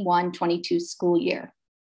 21-22 school year.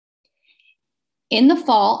 In the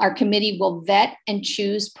fall, our committee will vet and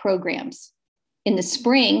choose programs. In the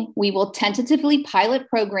spring, we will tentatively pilot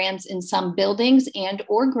programs in some buildings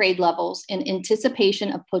and/or grade levels in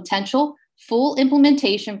anticipation of potential full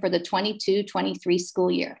implementation for the 22-23 school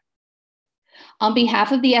year. On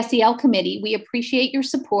behalf of the SEL committee, we appreciate your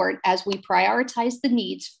support as we prioritize the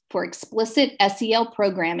needs for explicit SEL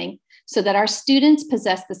programming so that our students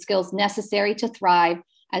possess the skills necessary to thrive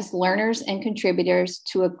as learners and contributors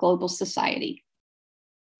to a global society.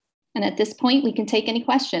 And at this point, we can take any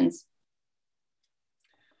questions.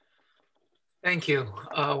 Thank you.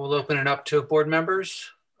 We'll open it up to board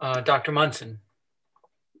members. Dr. Munson.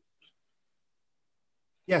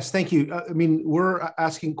 Yes, thank you. I mean, we're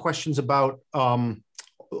asking questions about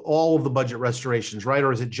all of the budget restorations, right?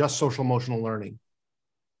 Or is it just social emotional learning?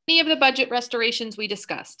 Any of the budget restorations we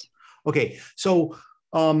discussed. Okay, so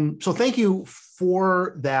thank you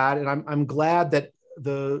for that, and I'm glad that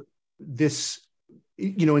this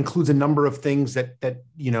includes a number of things that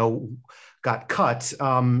got cut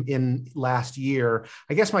in last year.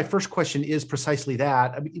 I guess my first question is precisely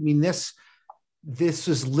that. I mean, this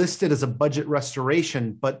is listed as a budget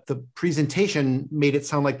restoration, but the presentation made it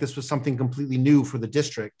sound like this was something completely new for the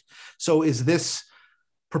district. So is this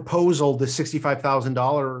proposal, the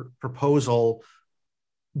 $65,000 proposal,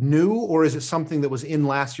 new, or is it something that was in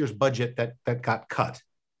last year's budget that got cut?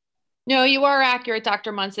 No, you are accurate,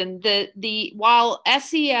 Dr. Munson. While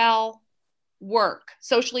SEL work,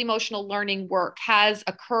 social emotional learning work, has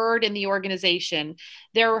occurred in the organization,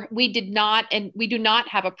 we do not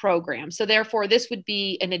have a program. So therefore, this would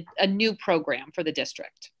be a new program for the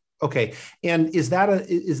district. Okay, and is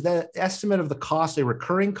that estimate of the cost a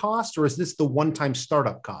recurring cost, or is this the one-time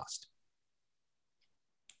startup cost?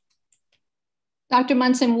 Dr.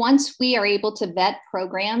 Munson, once we are able to vet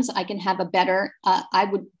programs, I can have I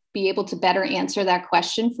would be able to better answer that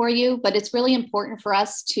question for you, but it's really important for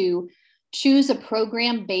us to choose a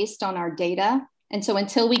program based on our data. And so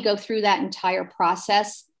until we go through that entire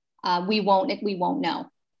process, we won't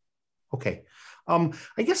know. Okay. I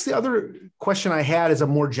guess the other question I had is a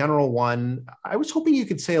more general one. I was hoping you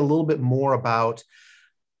could say a little bit more about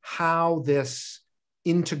how this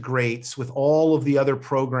integrates with all of the other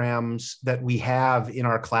programs that we have in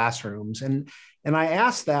our classrooms. And I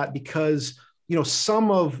ask that because, some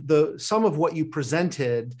of what you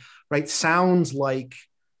presented, right, sounds like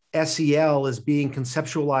SEL is being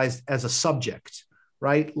conceptualized as a subject,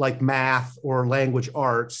 right? Like math or language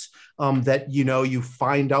arts, that, you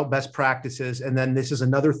find out best practices. And then this is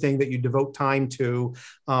another thing that you devote time to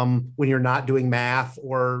when you're not doing math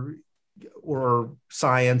or or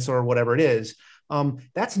science or whatever it is.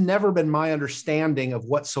 That's never been my understanding of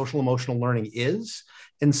what social emotional learning is.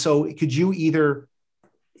 And so could you either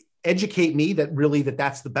educate me that really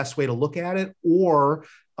that's the best way to look at it, or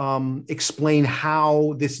explain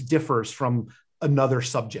how this differs from another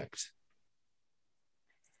subject?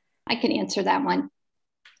 I can answer that one.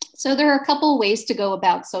 So there are a couple of ways to go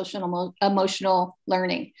about social emotional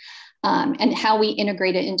learning and how we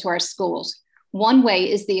integrate it into our schools. One way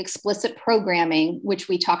is the explicit programming, which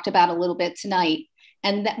we talked about a little bit tonight.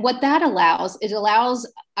 And what that allows, it allows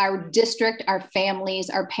our district, our families,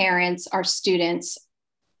 our parents, our students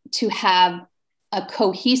to have a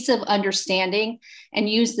cohesive understanding and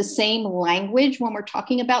use the same language when we're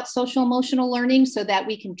talking about social emotional learning, so that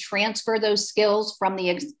we can transfer those skills from the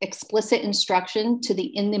explicit instruction to the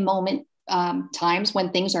in the moment times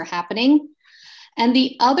when things are happening. And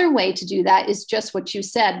the other way to do that is just what you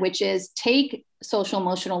said, which is take social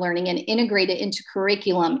emotional learning and integrate it into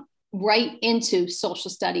curriculum, right into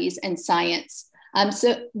social studies and science.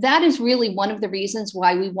 So that is really one of the reasons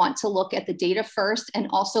why we want to look at the data first and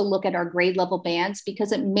also look at our grade level bands,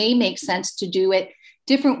 because it may make sense to do it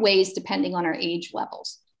different ways depending on our age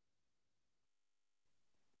levels.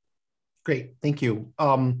 Great, thank you.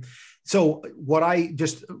 So what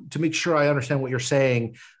just to make sure I understand what you're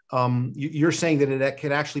saying, you're saying that it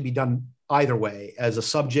can actually be done either way, as a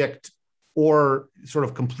subject or sort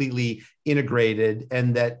of completely integrated,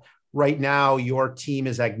 and that right now your team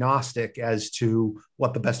is agnostic as to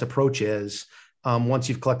what the best approach is. Once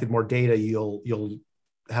you've collected more data, you'll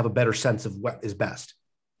have a better sense of what is best.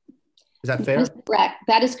 Is that fair? That is correct.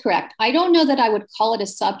 That is correct. I don't know that I would call it a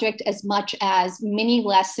subject as much as mini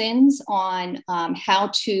lessons on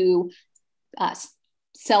how to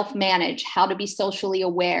self-manage, how to be socially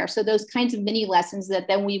aware. So those kinds of mini lessons that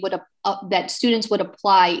then we would that students would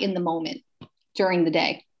apply in the moment during the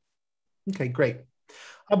day. Okay, great.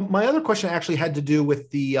 My other question actually had to do with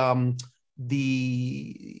the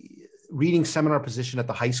reading seminar position at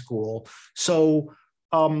the high school. So,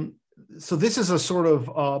 so this is a sort of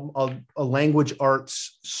a language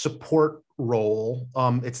arts support role.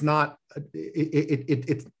 It's not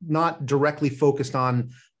it's not directly focused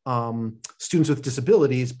on students with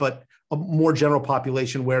disabilities, but a more general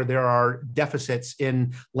population where there are deficits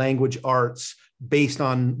in language arts based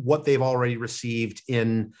on what they've already received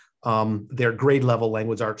in their grade level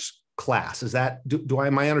language arts class. Is that,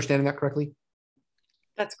 am I understanding that correctly?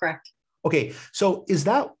 That's correct. Okay, so is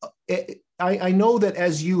that, I know that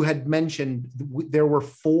as you had mentioned, there were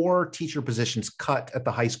 4 teacher positions cut at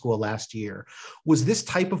the high school last year. Was this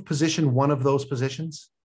type of position one of those positions?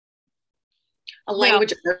 A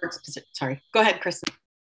language arts position, sorry. Go ahead, Kristen.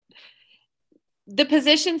 The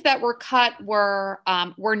positions that were cut were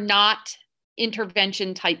not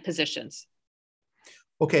intervention type positions.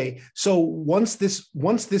 Okay, so once this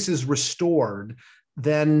is restored,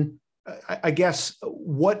 then I guess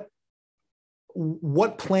what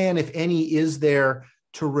plan, if any, is there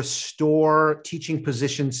to restore teaching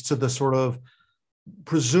positions to the sort of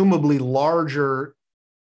presumably larger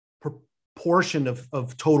proportion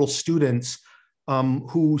of total students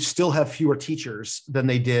who still have fewer teachers than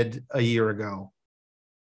they did a year ago?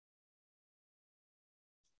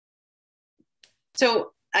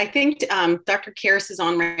 So I think Dr. Karras is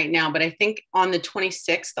on right now, but I think on the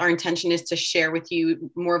 26th, our intention is to share with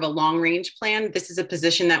you more of a long range plan. This is a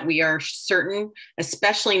position that we are certain,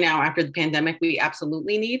 especially now after the pandemic, we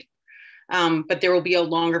absolutely need. But there will be a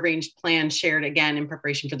longer range plan shared again in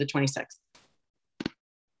preparation for the 26th.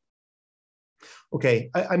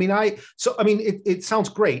 Okay, it sounds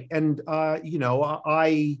great. And, you know,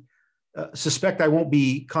 I suspect I won't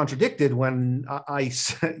be contradicted when I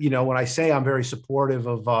say I'm very supportive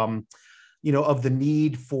of, you know, of the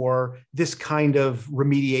need for this kind of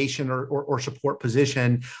remediation or support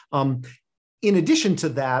position. In addition to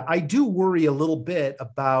that, I do worry a little bit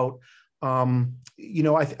about, you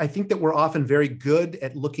know, I think that we're often very good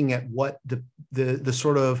at looking at what the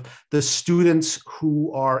sort of the students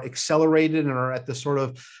who are accelerated and are at the sort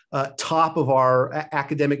of top of our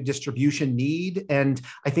academic distribution need. And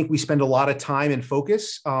I think we spend a lot of time and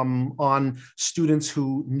focus on students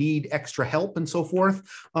who need extra help and so forth.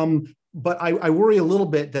 But I worry a little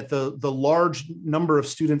bit that the large number of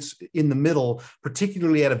students in the middle,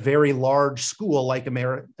 particularly at a very large school like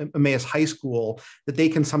Emmaus High School, that they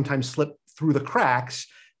can sometimes slip through the cracks,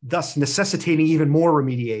 thus necessitating even more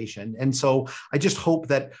remediation. And so I just hope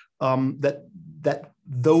that that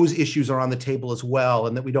those issues are on the table as well,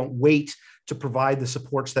 and that we don't wait to provide the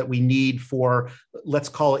supports that we need for, let's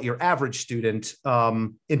call it your average student,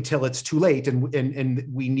 until it's too late and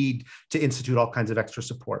we need to institute all kinds of extra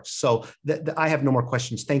supports. So I have no more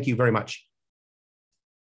questions. Thank you very much.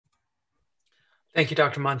 Thank you,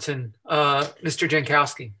 Dr. Munson. Mr.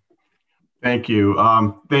 Jankowski. Thank you.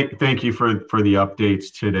 Thank you for the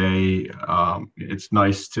updates today. It's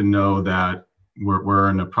nice to know that we're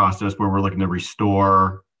in a process where we're looking to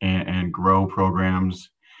restore and grow programs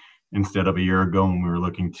instead of a year ago when we were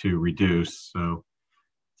looking to reduce. So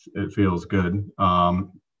it feels good.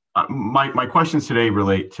 My questions today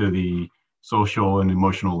relate to the social and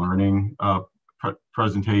emotional learning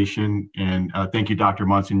presentation. And thank you, Dr.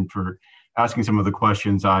 Munson, for asking some of the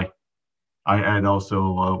questions I had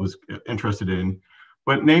also was interested in.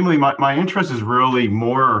 But namely, my interest is really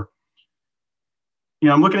more,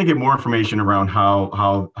 I'm looking to get more information around how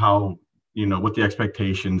what the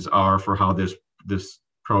expectations are for how this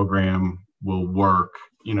program will work.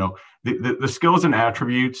 The skills and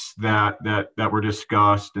attributes that were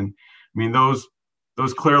discussed, and I mean those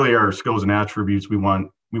clearly are skills and attributes we want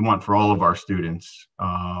for all of our students.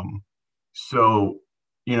 So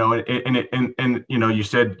you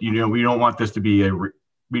said we don't want this to be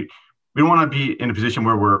we don't want to be in a position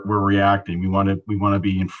where we're reacting. We want to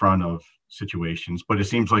be in front of situations, but it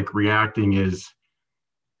seems like reacting is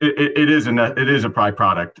it is a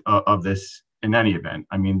byproduct of this. In any event,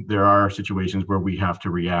 I mean, there are situations where we have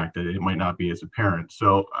to react. It might not be as a parent.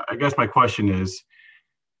 So I guess my question is,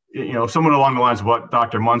 somewhat along the lines of what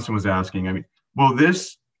Dr. Munson was asking. I mean,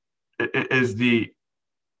 is the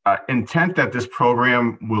intent that this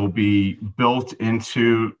program will be built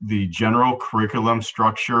into the general curriculum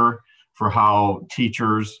structure for how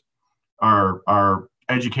teachers are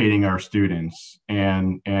educating our students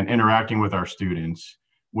and interacting with our students,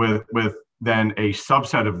 with then a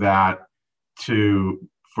subset of that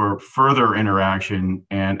for further interaction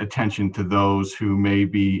and attention to those who may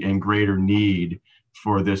be in greater need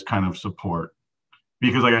for this kind of support.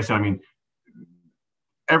 Because like I said, I mean,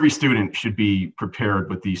 every student should be prepared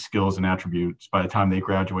with these skills and attributes by the time they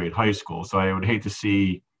graduate high school. So I would hate to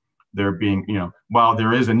see there being, while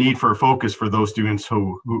there is a need for a focus for those students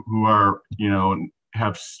who are,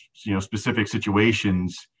 have, specific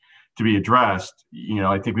situations to be addressed,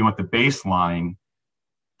 I think we want the baseline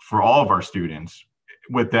for all of our students,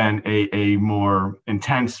 with then a more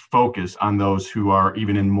intense focus on those who are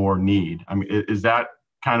even in more need. I mean, is that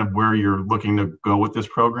kind of where you're looking to go with this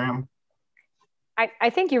program? I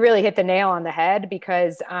think you really hit the nail on the head,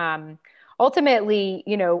 because ultimately,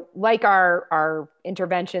 like our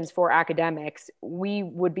interventions for academics, we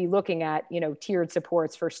would be looking at, tiered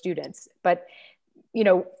supports for students. But,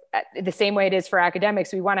 the same way it is for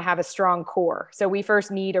academics, we want to have a strong core. So we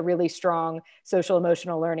first need a really strong social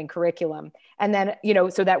emotional learning curriculum. And then,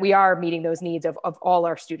 so that we are meeting those needs of all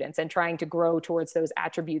our students and trying to grow towards those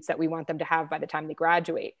attributes that we want them to have by the time they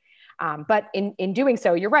graduate. But in doing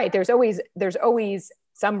so, you're right, there's always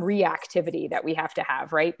some reactivity that we have to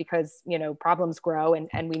have, right? Because, problems grow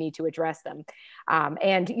and we need to address them.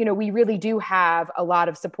 And we really do have a lot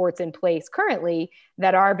of supports in place currently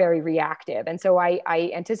that are very reactive. And so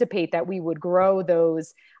I anticipate that we would grow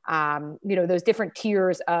those, those different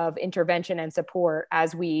tiers of intervention and support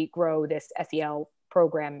as we grow this SEL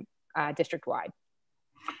program district-wide.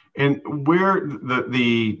 And where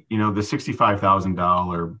the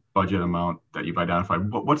 $65,000 budget amount that you've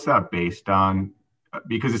identified, what's that based on?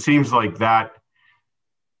 Because it seems like that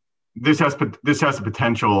this has the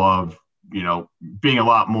potential of being a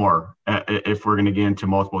lot more if we're going to get into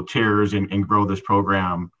multiple tiers and grow this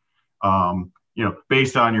program.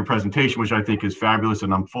 Based on your presentation, which I think is fabulous,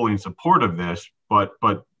 and I'm fully in support of this. But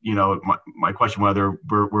my question whether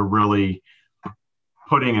we're really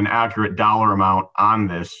putting an accurate dollar amount on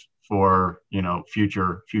this for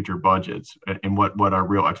future budgets, and what our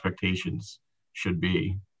real expectations should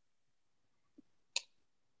be.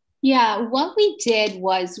 Yeah, what we did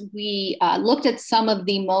was we looked at some of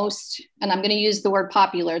the most, and I'm going to use the word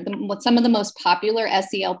popular, some of the most popular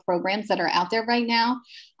SEL programs that are out there right now,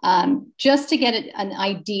 just to get an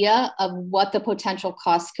idea of what the potential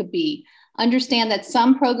costs could be. Understand that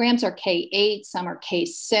some programs are K-8, some are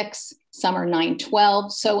K-6, some are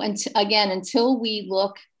 9-12. So until we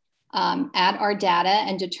look at our data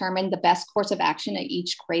and determine the best course of action at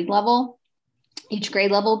each grade level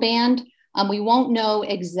band, we won't know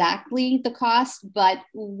exactly the cost, but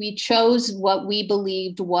we chose what we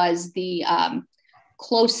believed was the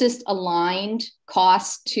closest aligned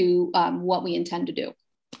cost to what we intend to do.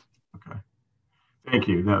 Okay, thank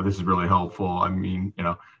you. No, this is really helpful. I mean,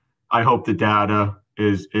 I hope the data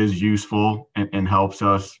is useful and helps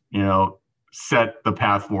us, set the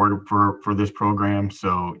path forward for this program.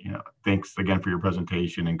 So, thanks again for your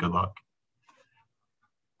presentation and good luck.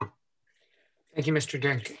 Thank you, Mr.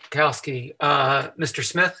 Jankowski. Mr.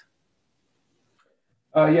 Smith?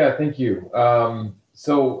 Yeah, thank you.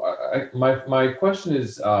 So my question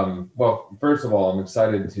is, well, first of all, I'm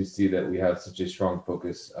excited to see that we have such a strong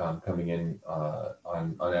focus coming in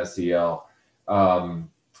on SEL.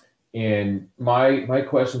 And my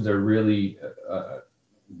questions are really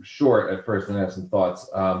short at first, and I have some thoughts,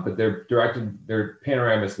 but they're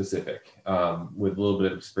Panorama specific, with a little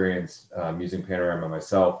bit of experience using Panorama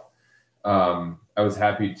myself. I was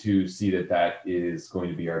happy to see that is going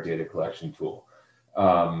to be our data collection tool.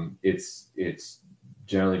 It's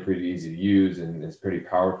generally pretty easy to use and it's pretty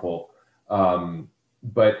powerful.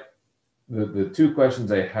 But the two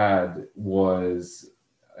questions I had was,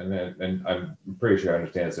 and I'm pretty sure I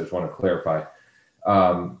understand, so I just want to clarify.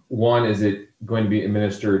 One, is it going to be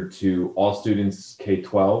administered to all students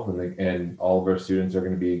K-12, and all of our students are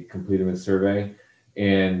going to be completing the survey?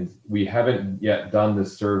 And we haven't yet done the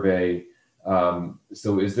survey.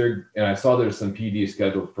 So is there, and I saw there's some PD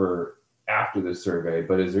scheduled for after the survey,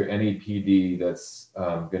 but is there any PD that's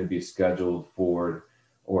going to be scheduled for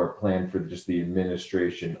or planned for just the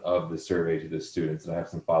administration of the survey to the students? And I have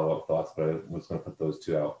some follow-up thoughts, but I was going to put those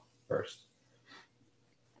two out first.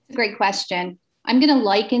 That's a great question. I'm going to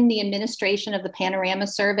liken the administration of the Panorama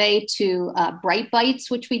survey to Bright Bites,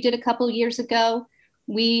 which we did a couple of years ago.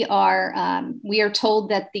 We are told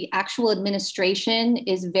that the actual administration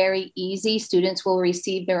is very easy. Students will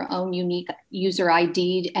receive their own unique user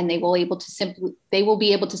ID, and they will be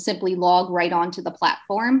able to simply log right onto the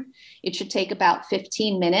platform. It should take about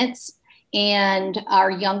 15 minutes. And our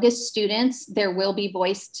youngest students, they will be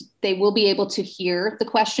able to hear the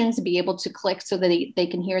questions, be able to click so that they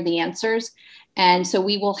can hear the answers. And so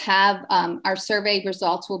we will have our survey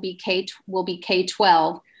results will be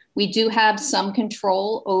K-12. We do have some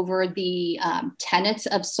control over the tenets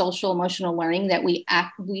of social emotional learning that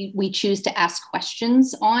we choose to ask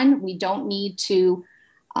questions on. We don't need to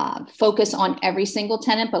focus on every single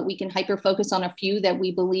tenet, but we can hyper focus on a few that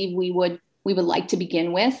we believe we would like to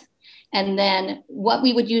begin with. And then what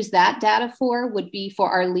we would use that data for would be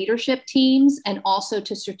for our leadership teams and also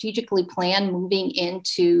to strategically plan moving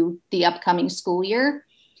into the upcoming school year.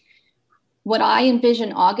 What I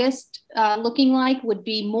envision August looking like would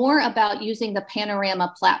be more about using the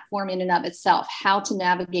Panorama platform in and of itself, how to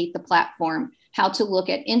navigate the platform, how to look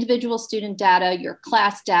at individual student data, your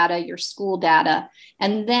class data, your school data.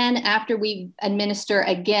 And then after we administer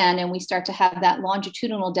again and we start to have that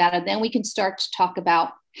longitudinal data, then we can start to talk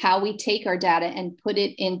about how we take our data and put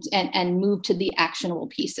it in and move to the actionable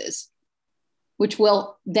pieces, which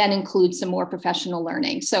will then include some more professional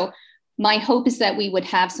learning. So my hope is that we would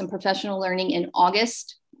have some professional learning in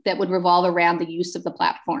August that would revolve around the use of the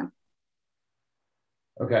platform.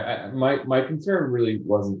 Okay, my concern really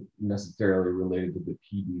wasn't necessarily related to the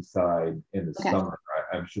PD side in the summer.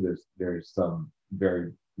 I'm sure there's some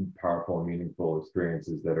very powerful and meaningful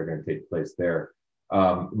experiences that are going to take place there.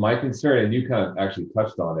 My concern, and you kind of actually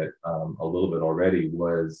touched on it a little bit already,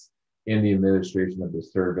 was in the administration of the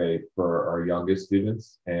survey for our youngest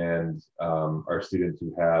students and our students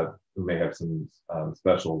who may have some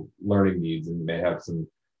special learning needs and may have some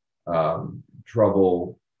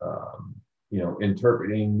trouble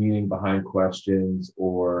interpreting meaning behind questions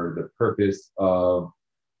or the purpose of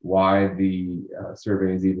why the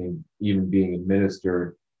survey is even being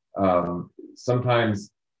administered. Sometimes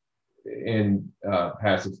in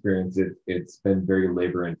past experience, it's been very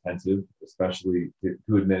labor intensive, especially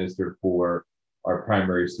to administer for our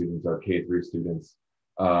primary students, our K-3 students,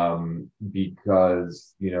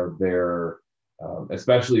 because they're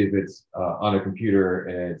especially if it's on a computer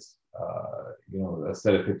and it's a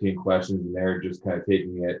set of 15 questions and they're just kind of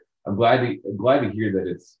taking it. I'm glad to hear that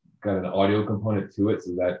it's got an audio component to it,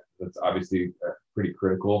 so that's obviously pretty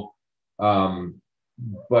critical.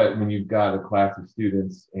 But when you've got a class of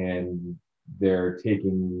students and they're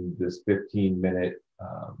taking this 15-minute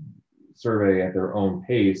survey at their own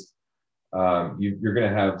pace, you're going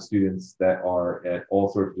to have students that are at all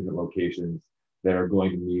sorts of different locations that are going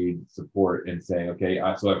to need support in saying, okay,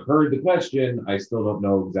 so I've heard the question, I still don't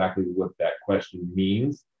know exactly what that question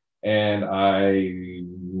means. And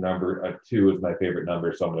number 2 is my favorite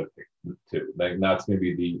number, so I'm going to pick 2. Like, that's going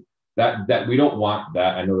to be that we don't want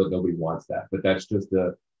that. I know that nobody wants that, but that's just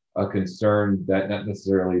a concern that not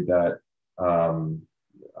necessarily that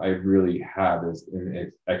I really have as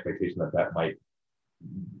an expectation that might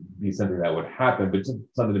be something that would happen, but just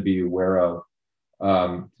something to be aware of,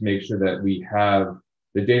 to make sure that we have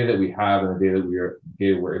the data that we have and the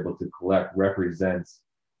data we're able to collect represents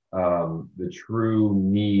the true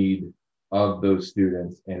need of those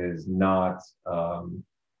students and is not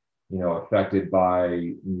affected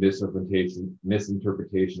by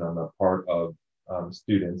misinterpretation on the part of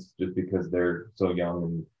students just because they're so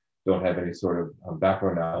young don't have any sort of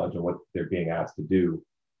background knowledge on what they're being asked to do.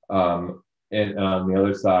 And on the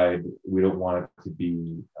other side, we don't want it to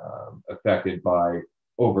be affected by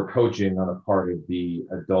overcoaching on the part of the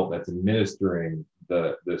adult that's administering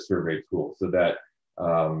the survey tool, so that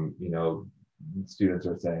students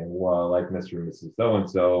are saying, well, I like Mr. and Mrs.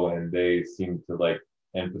 So-and-so, and they seem to like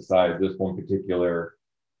emphasize this one particular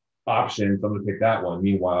option, so I'm going to pick that one.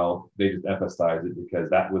 Meanwhile, they just emphasize it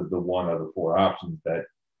because that was the one of the 4 options that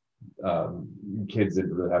kids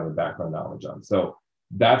didn't really have a background knowledge on. So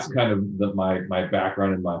that's kind of my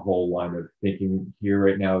background and my whole line of thinking here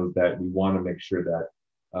right now, is that we want to make sure that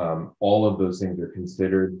all of those things are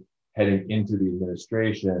considered heading into the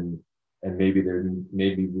administration, and maybe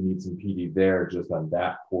we need some PD there just on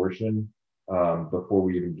that portion before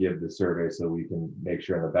we even give the survey, so we can make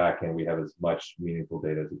sure on the back end we have as much meaningful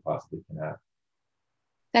data as we possibly can have.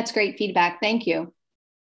 That's great feedback. Thank you.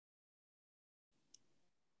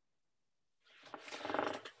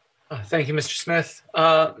 Thank you, Mr. Smith.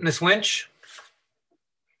 Ms. Winch?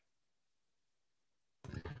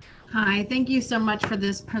 Hi, thank you so much for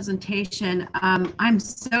this presentation. I'm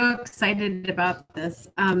so excited about this.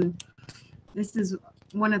 This is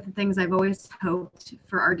one of the things I've always hoped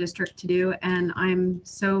for our district to do, and I'm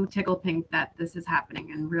so tickled pink that this is happening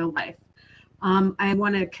in real life. I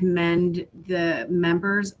want to commend the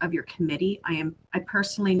members of your committee. I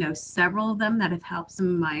personally know several of them that have helped some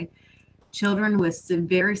of my children with some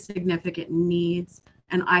very significant needs,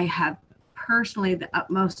 and I have personally the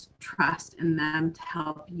utmost trust in them to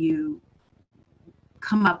help you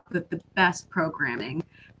come up with the best programming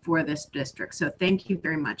for this district. So thank you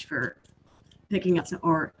very much for picking up some,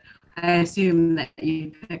 or I assume that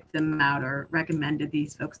you picked them out or recommended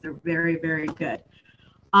these folks. They're very, very good.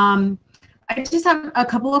 I just have a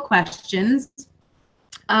couple of questions.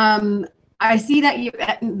 I see that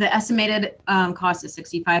the estimated cost is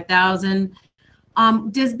 $65,000.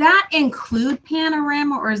 Does that include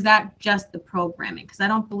Panorama, or is that just the programming? Because I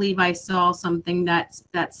don't believe I saw something that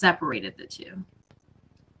separated the two.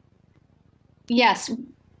 Yes,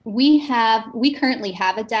 we currently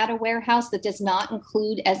have a data warehouse that does not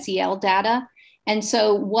include SEL data. And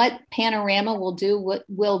so what Panorama will do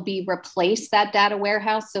will be replace that data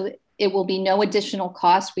warehouse. So it will be no additional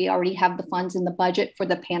cost. We already have the funds in the budget for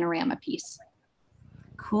the Panorama piece.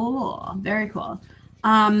 Cool, very cool.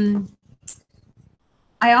 I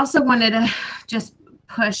also wanted to just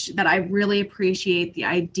push that I really appreciate the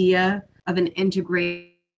idea of an integrated.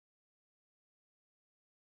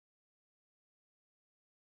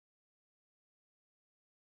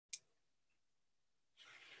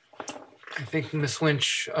 I think Ms.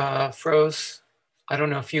 Winch froze. I don't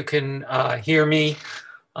know if you can hear me.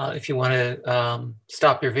 If you want to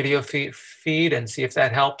stop your video feed and see if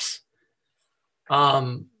that helps.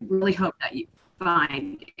 Really hope that you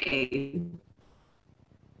find a.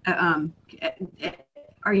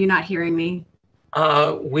 Are you not hearing me?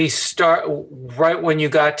 We start right when you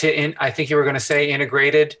got to I think you were going to say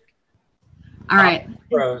integrated. All right.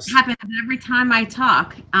 It happens every time I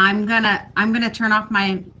talk. I'm gonna turn off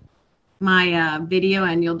my video,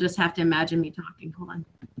 and you'll just have to imagine me talking. Hold on.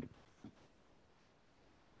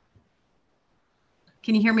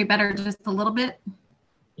 Can you hear me better just a little bit?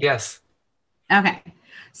 Yes. Okay.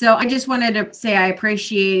 So I just wanted to say I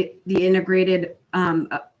appreciate the integrated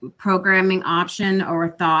programming option or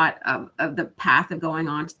thought of the path of going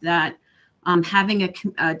on to that. Having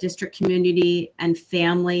a district community and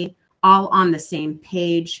family all on the same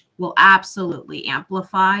page will absolutely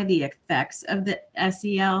amplify the effects of the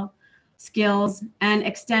SEL skills and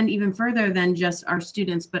extend even further than just our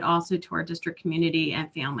students, but also to our district community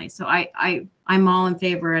and family. So I'm all in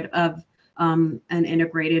favor of an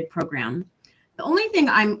integrated program. The only thing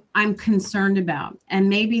I'm concerned about, and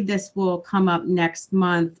maybe this will come up next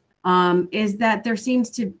month, is that there seems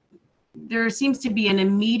to be an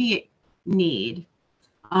immediate need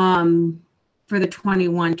for the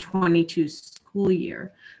 21-22 school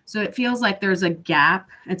year. So it feels like there's a gap.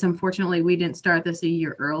 It's unfortunately we didn't start this a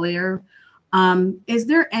year earlier. Is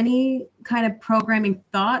there any kind of programming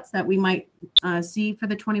thoughts that we might see for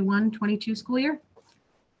the 21-22 school year?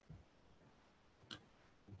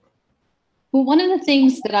 Well, one of the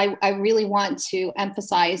things that I really want to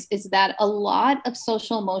emphasize is that a lot of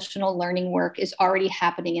social emotional learning work is already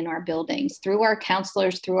happening in our buildings through our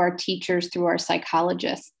counselors, through our teachers, through our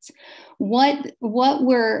psychologists. What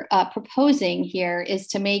we're proposing here is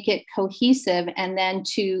to make it cohesive, and then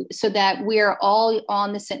so that we're all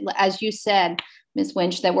on the same, as you said, Ms.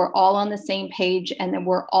 Winch, that we're all on the same page, and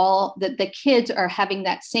that the kids are having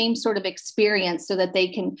that same sort of experience so that they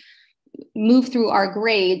can move through our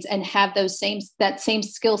grades and have that same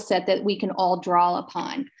skill set that we can all draw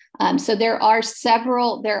upon. So there are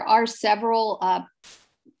several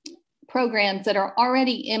programs that are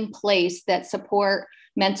already in place that support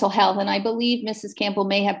mental health. And I believe Mrs. Campbell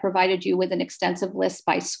may have provided you with an extensive list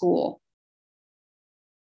by school.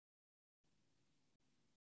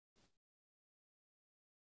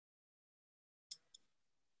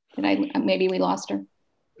 Maybe we lost her.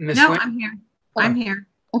 No, I'm here. I'm here.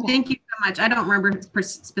 Okay. Thank you so much. I don't remember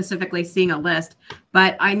specifically seeing a list,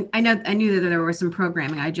 but I knew that there was some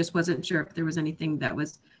programming. I just wasn't sure if there was anything that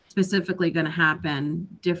was specifically going to happen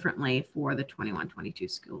differently for the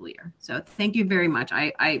 21-22 school year. So thank you very much.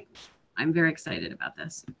 I'm very excited about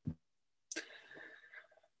this.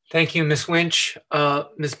 Thank you, Ms. Winch.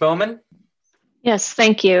 Ms. Bowman? Yes,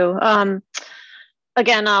 thank you.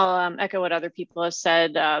 Again, I'll echo what other people have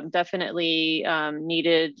said. Definitely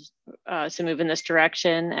needed to move in this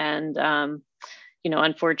direction. And,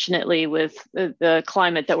 unfortunately, with the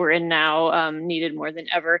climate that we're in now, needed more than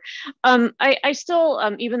ever. I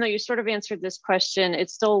still, even though you sort of answered this question,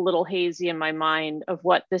 it's still a little hazy in my mind of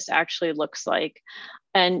what this actually looks like.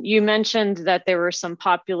 And you mentioned that there were some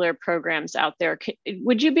popular programs out there.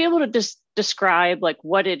 Would you be able to just describe like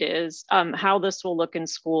what it is, how this will look in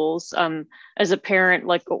schools as a parent,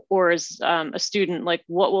 like, or as a student, like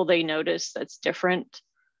what will they notice that's different?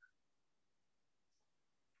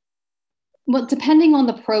 Well, depending on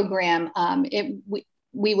the program,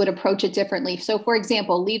 we would approach it differently. So for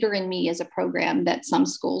example, Leader in Me is a program that some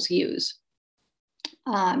schools use.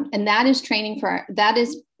 And that is training that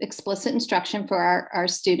is explicit instruction for our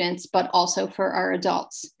students, but also for our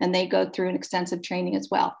adults. And they go through an extensive training as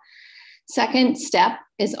well. Second Step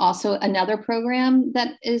is also another program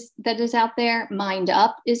that is out there. Mind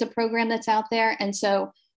Up is a program that's out there. And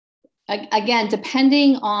so again,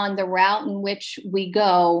 depending on the route in which we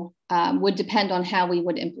go, would depend on how we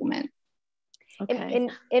would implement. Okay.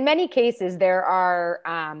 In many cases, there are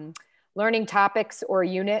learning topics or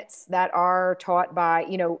units that are taught by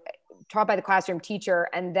the classroom teacher.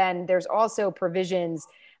 And then there's also provisions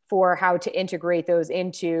for how to integrate those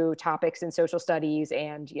into topics in social studies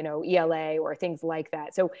and, ELA or things like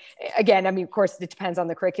that. So again, I mean, of course, it depends on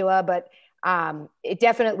the curricula, but it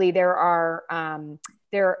definitely, there's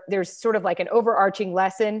sort of like an overarching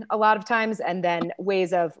lesson a lot of times, and then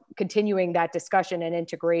ways of continuing that discussion and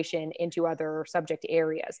integration into other subject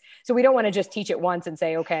areas. So we don't want to just teach it once and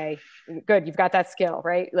say, okay, good, you've got that skill,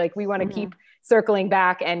 right? Like we want to keep circling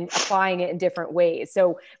back and applying it in different ways.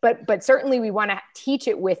 So, but certainly we want to teach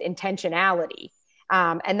it with intentionality.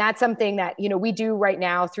 And that's something that, we do right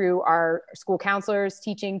now through our school counselors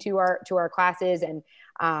teaching to our classes, and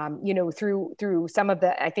through some of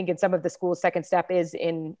I think in some of the schools, Second Step is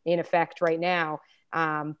in effect right now.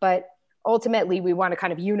 But ultimately we want to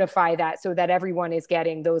kind of unify that so that everyone is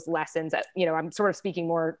getting those lessons that, I'm sort of speaking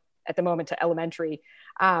more at the moment to elementary,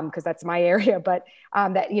 because that's my area, but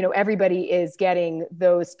that, everybody is getting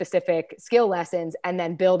those specific skill lessons and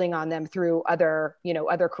then building on them through other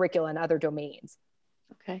curricula and other domains.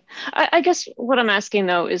 Okay. I guess what I'm asking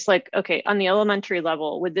though is like, okay, on the elementary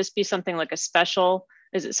level, would this be something like a special?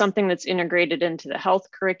 Is it something that's integrated into the health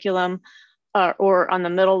curriculum? Or on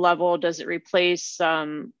the middle level, does it replace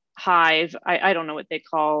Hive? I don't know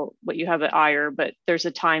what you have at IRE, but there's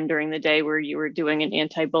a time during the day where you were doing an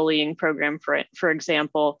anti-bullying program for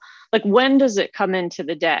example. Like when does it come into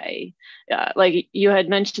the day? Like you had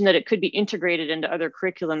mentioned that it could be integrated into other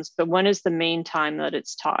curriculums, but when is the main time that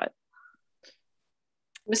it's taught?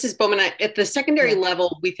 Mrs. Bowman, at the secondary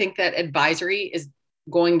level, we think that advisory is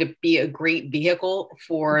going to be a great vehicle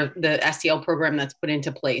for the SEL program that's put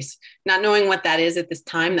into place. Not knowing what that is at this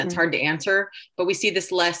time, that's hard to answer, but we see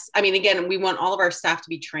this less. I mean, again, we want all of our staff to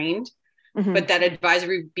be trained, but that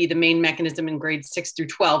advisory be the main mechanism in grades 6 through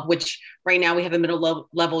 12, which right now we have a middle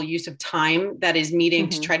level use of time that is meeting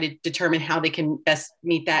to try to determine how they can best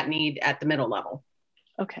meet that need at the middle level.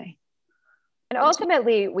 Okay. And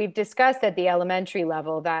ultimately, we've discussed at the elementary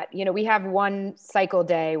level that, we have one cycle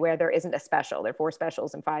day where there isn't a special. There are 4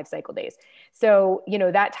 specials and 5 cycle days. So,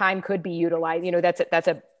 that time could be utilized. That's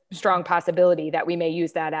a strong possibility that we may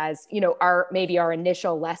use that as, maybe our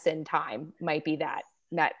initial lesson time might be that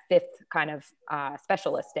 5th kind of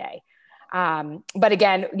specialist day. But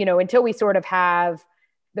again, until we sort of have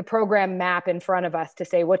the program map in front of us to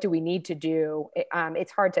say, what do we need to do?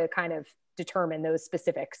 It's hard to kind of determine those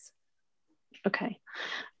specifics. Okay.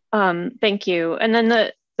 Thank you. And then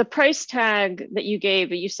the price tag that you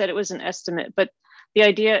gave, you said it was an estimate, but the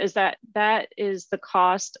idea is that is the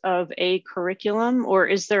cost of a curriculum, or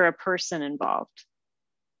is there a person involved?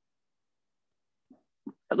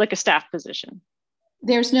 Like a staff position?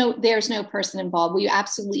 There's no person involved. We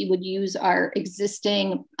absolutely would use our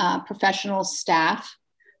existing professional staff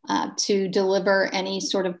to deliver any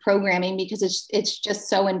sort of programming, because it's just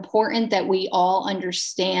so important that we all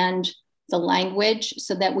understand the language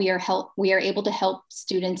so that we are able to help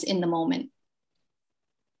students in the moment.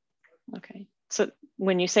 Okay, so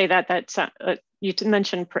when you say that, you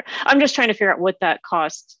mentioned, I'm just trying to figure out what that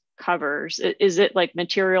cost covers. Is it like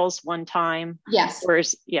materials one time? Yes. Or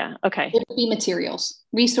yeah, okay. It would be materials,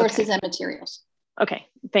 resources and materials. Okay,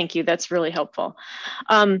 thank you. That's really helpful.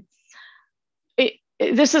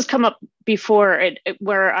 This has come up before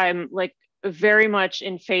where I'm like very much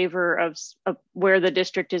in favor of where the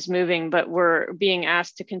district is moving, but we're being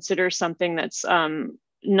asked to consider something that's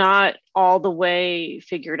not all the way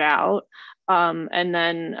figured out. And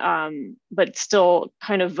then, but still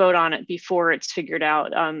kind of vote on it before it's figured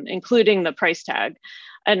out, including the price tag.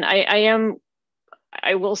 And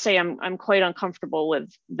I will say I'm quite uncomfortable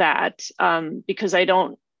with that because I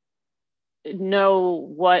don't know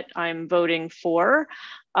what I'm voting for.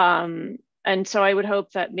 And so I would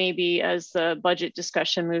hope that maybe as the budget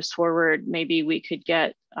discussion moves forward, maybe we could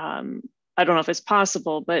get, I don't know if it's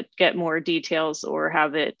possible, but get more details or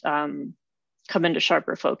have it come into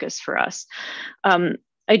sharper focus for us.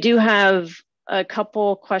 I do have a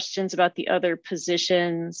couple questions about the other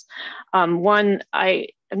positions. One,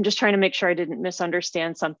 I'm just trying to make sure I didn't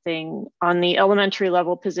misunderstand something on the elementary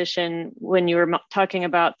level position when you were talking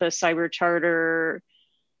about the cyber charter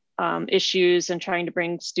issues and trying to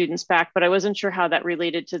bring students back, but I wasn't sure how that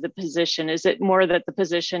related to the position. Is it more that the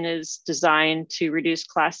position is designed to reduce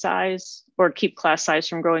class size or keep class size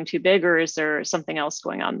from growing too big, or is there something else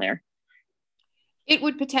going on there? It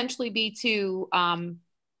would potentially be to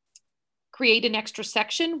create an extra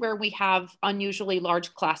section where we have unusually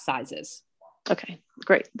large class sizes. Okay,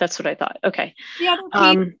 great. That's what I thought. Okay. The other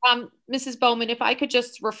piece, Mrs. Bowman, if I could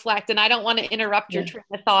just reflect, and I don't want to interrupt your train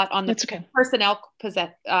of thought on the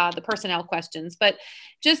personnel questions, but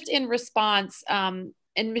just in response, and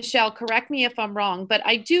Michelle, correct me if I'm wrong, but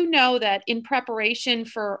I do know that in preparation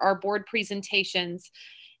for our board presentations,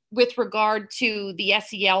 with regard to the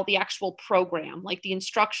SEL, the actual program, like the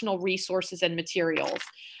instructional resources and materials,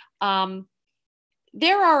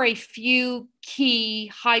 there are a few key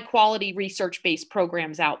high quality research-based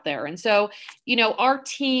programs out there. And so, you know, our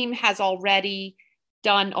team has already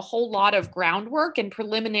done a whole lot of groundwork and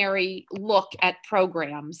preliminary look at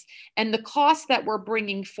programs. And the cost that we're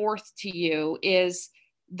bringing forth to you is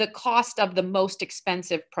the cost of the most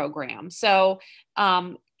expensive program. So,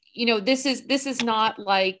 you know, this is not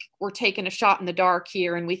like we're taking a shot in the dark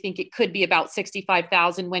here and we think it could be about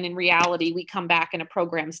 65,000 when in reality we come back and a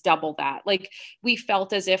program's double that. Like, we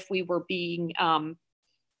felt as if we were being,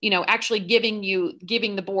 you know, actually giving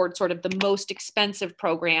the board sort of the most expensive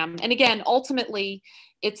program. And again, ultimately,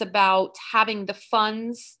 it's about having the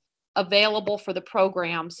funds available for the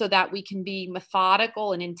program so that we can be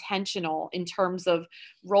methodical and intentional in terms of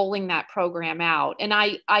rolling that program out. And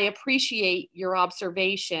I appreciate your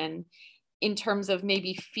observation in terms of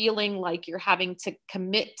maybe feeling like you're having to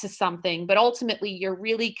commit to something, but ultimately you're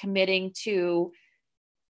really committing to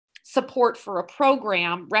support for a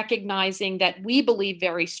program, recognizing that we believe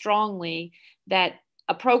very strongly that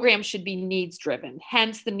a program should be needs driven,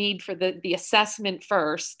 hence the need for the assessment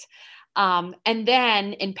first. And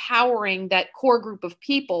then empowering that core group of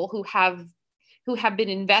people who have been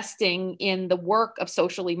investing in the work of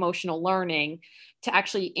social emotional learning to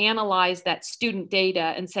actually analyze that student data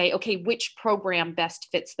and say, okay, which program best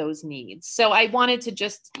fits those needs? So I wanted to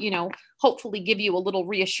just, you know, hopefully give you a little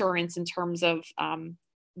reassurance in terms of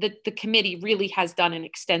the committee really has done an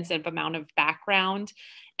extensive amount of background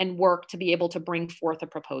and work to be able to bring forth a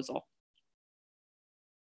proposal.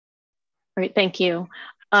 Great, thank you.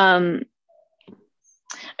 And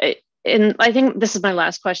I think this is my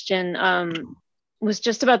last question, was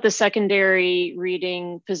just about the secondary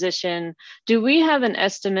reading position. Do we have an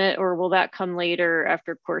estimate, or will that come later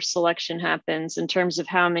after course selection happens, in terms of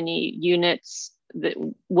how many units that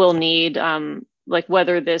we'll need, like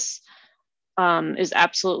whether this is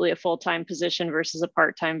absolutely a full-time position versus a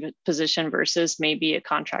part-time position versus maybe a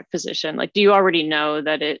contract position? Like, do you already know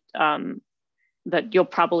that that you'll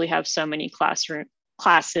probably have so many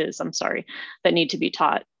classes, that need to be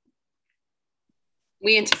taught?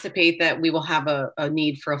 We anticipate that we will have a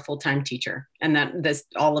need for a full-time teacher, and that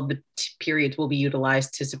all of the periods will be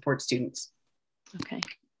utilized to support students. Okay,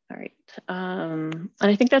 all right. And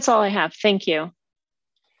I think that's all I have. Thank you.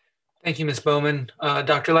 Thank you, Ms. Bowman.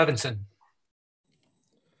 Dr. Levinson.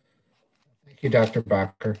 Thank you, Dr.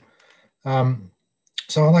 Bacher.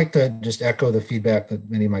 So I'd like to just echo the feedback that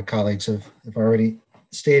many of my colleagues have already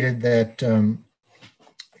stated, that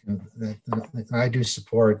that I do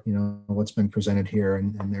support, you know, what's been presented here,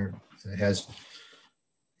 and there has,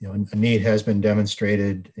 a need has been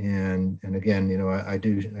demonstrated, and again, I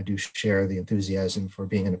do share the enthusiasm for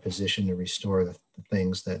being in a position to restore the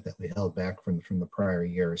things that we held back from the prior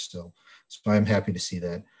year. So I'm happy to see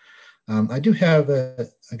that. I do have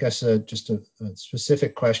just a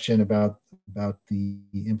specific question about the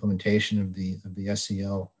implementation of the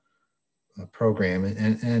SEL program,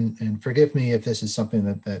 and forgive me if this is something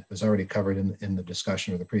that was already covered in the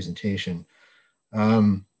discussion or the presentation.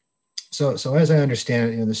 So as I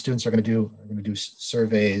understand it, the students are going to do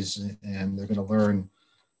surveys, and they're going to learn,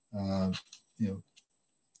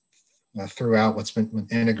 throughout what's been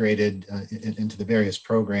integrated into the various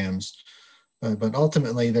programs. But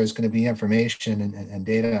ultimately, there's going to be information and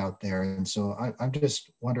data out there, and so I'm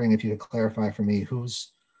just wondering if you could clarify for me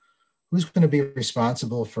who's going to be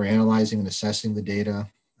responsible for analyzing and assessing the data.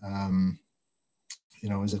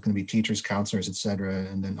 Is it going to be teachers, counselors, et cetera?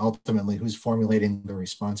 And then ultimately, who's formulating the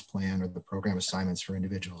response plan or the program assignments for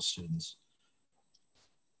individual students?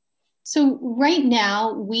 So right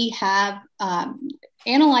now we have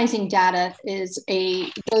analyzing data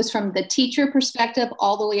goes from the teacher perspective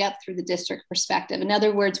all the way up through the district perspective. In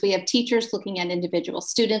other words, we have teachers looking at individual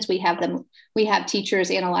students. We have teachers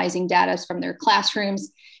analyzing data from their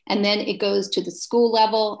classrooms, and then it goes to the school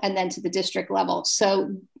level and then to the district level.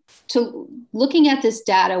 So looking at this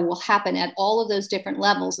data will happen at all of those different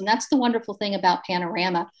levels. And that's the wonderful thing about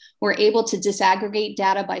Panorama. We're able to disaggregate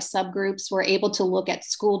data by subgroups. We're able to look at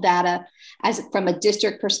school data from a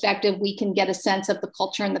district perspective. We can get a sense of the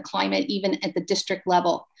culture and the climate, even at the district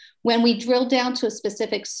level. When we drill down to a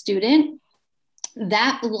specific student,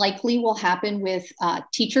 that likely will happen with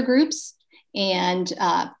teacher groups and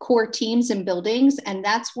core teams and buildings. And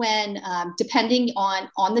that's when, depending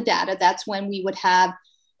on the data, that's when we would have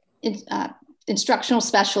instructional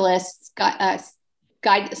specialists,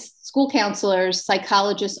 school counselors,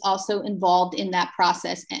 psychologists also involved in that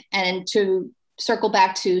process. And to circle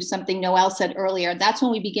back to something Noelle said earlier, that's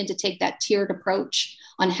when we begin to take that tiered approach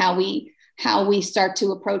on how we start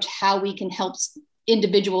to approach how we can help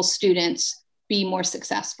individual students be more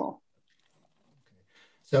successful.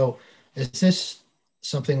 So is this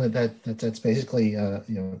something that's basically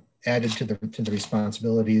added to the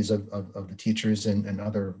responsibilities of the teachers and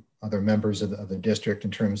other members of the district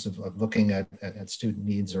in terms of looking at student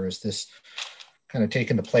needs, or is this kind of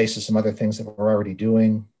taken the place of some other things that we're already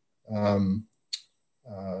doing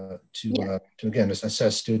to again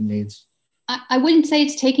assess student needs? I wouldn't say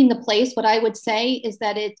it's taking the place. What I would say is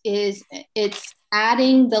that it's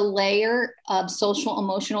adding the layer of social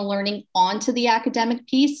emotional learning onto the academic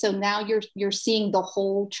piece. So now you're seeing the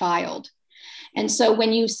whole child. And so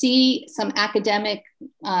when you see some academic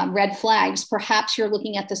red flags, perhaps you're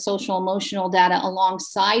looking at the social emotional data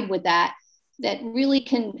alongside with that really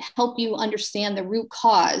can help you understand the root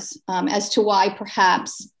cause as to why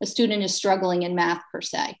perhaps a student is struggling in math per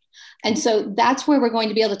se. And so that's where we're going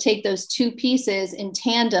to be able to take those two pieces in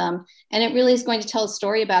tandem, and it really is going to tell a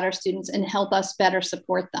story about our students and help us better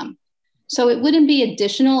support them. So it wouldn't be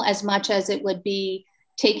additional as much as it would be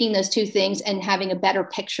taking those two things and having a better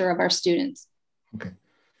picture of our students. Okay.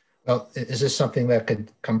 Well, is this something that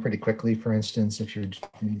could come pretty quickly? For instance, if you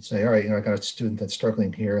say, all right, I got a student that's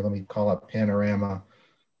struggling here, let me call up Panorama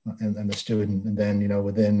and the student, and then,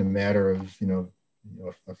 within a matter of,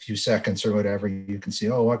 a few seconds or whatever, you can see,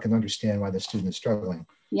 I can understand why the student is struggling.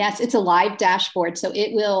 Yes, it's a live dashboard, so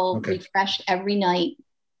it will refresh every night.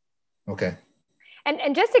 Okay.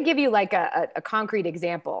 And just to give you like a concrete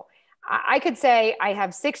example, I could say I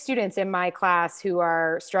have 6 students in my class who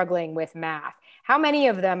are struggling with math. How many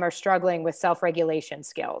of them are struggling with self-regulation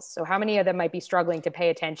skills? So how many of them might be struggling to pay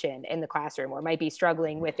attention in the classroom, or might be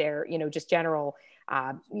struggling with their, just general,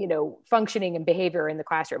 functioning and behavior in the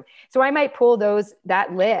classroom? So I might pull that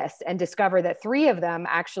list and discover that 3 of them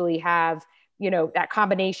actually have, that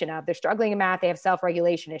combination of they're struggling in math, they have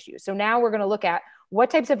self-regulation issues. So now we're going to look at what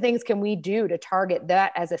types of things can we do to target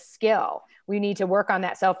that as a skill. We need to work on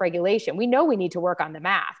that self-regulation. We know we need to work on the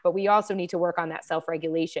math, but we also need to work on that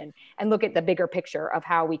self-regulation and look at the bigger picture of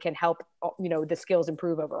how we can help, the skills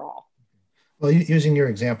improve overall. Well, using your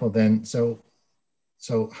example then, so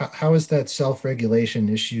how is that self-regulation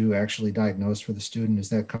issue actually diagnosed for the student? Does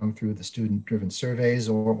that come through the student-driven surveys,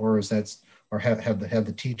 or is that, or have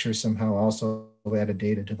the teachers somehow also added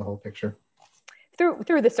data to the whole picture?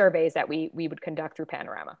 Through the surveys that we would conduct through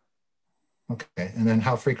Panorama. Okay, and then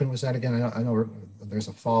how frequent was that again? I know there's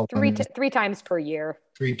a fall. 3 times per year.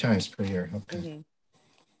 3 times per year. Okay.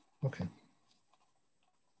 Mm-hmm. Okay.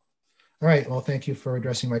 All right. Well, thank you for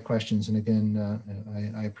addressing my questions. And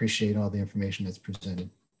again, I appreciate all the information that's presented.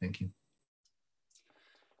 Thank you.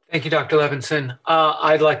 Thank you, Dr. Levinson.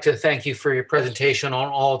 I'd like to thank you for your presentation on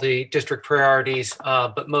all the district priorities,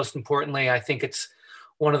 but most importantly, I think it's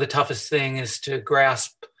one of the toughest things is to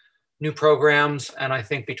grasp new programs, and I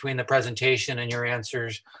think between the presentation and your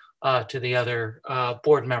answers to the other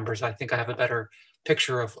board members, I think I have a better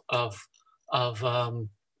picture of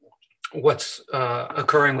what's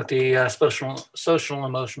occurring with the social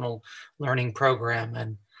emotional learning program,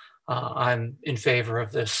 and I'm in favor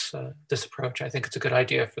of this this approach. I think it's a good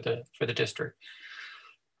idea for the district.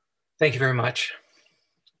 Thank you very much.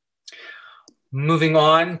 Moving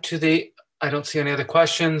on to the, I don't see any other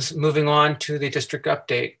questions. Moving on to the district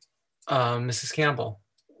update, Mrs. Campbell.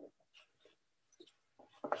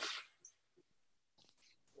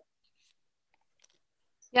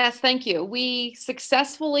 Yes, thank you. We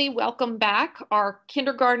successfully welcomed back our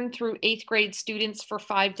kindergarten through 8th grade students for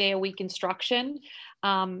 5-day-a-week instruction.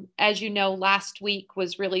 As you know, last week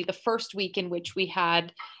was really the first week in which we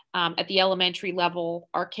had at the elementary level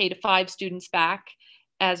our K-5 students back,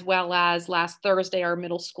 as well as last Thursday our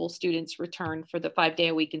middle school students returned for the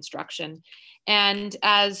 5-day-a-week instruction. And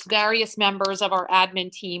as various members of our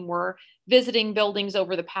admin team were visiting buildings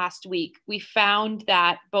over the past week, we found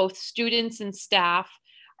that both students and staff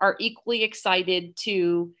are equally excited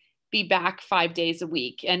to be back 5 days a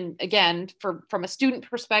week. And again, from a student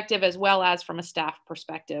perspective, as well as from a staff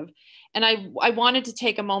perspective. And I wanted to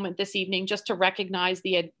take a moment this evening just to recognize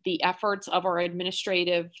the efforts of our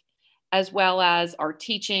administrative, as well as our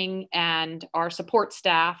teaching and our support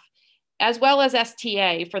staff, as well as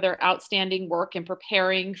STA for their outstanding work in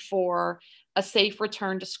preparing for a safe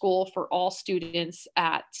return to school for all students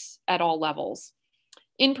at all levels.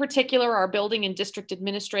 In particular, our building and district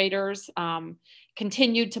administrators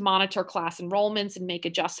continued to monitor class enrollments and make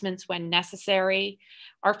adjustments when necessary.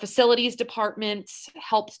 Our facilities department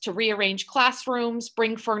helped to rearrange classrooms,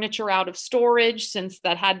 bring furniture out of storage since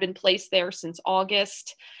that had been placed there since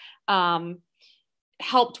August,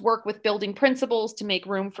 helped work with building principals to make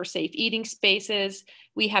room for safe eating spaces.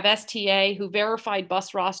 We have STA who verified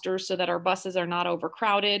bus rosters so that our buses are not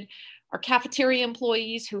overcrowded. Our cafeteria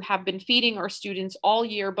employees who have been feeding our students all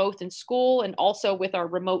year, both in school and also with our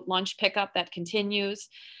remote lunch pickup that continues,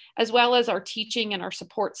 as well as our teaching and our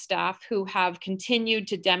support staff who have continued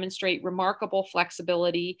to demonstrate remarkable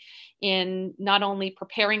flexibility in not only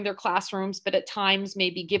preparing their classrooms, but at times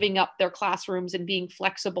maybe giving up their classrooms and being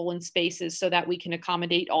flexible in spaces so that we can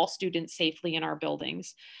accommodate all students safely in our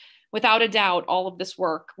buildings. Without a doubt, all of this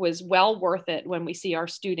work was well worth it when we see our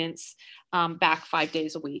students back 5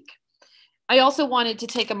 days a week. I also wanted to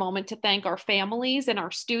take a moment to thank our families and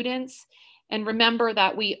our students, and remember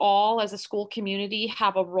that we all as a school community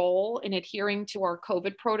have a role in adhering to our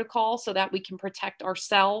COVID protocol so that we can protect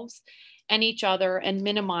ourselves and each other and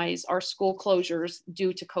minimize our school closures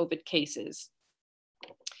due to COVID cases.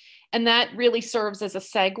 And that really serves as a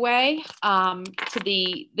segue to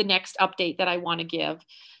the next update that I want to give.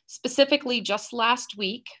 Specifically, just last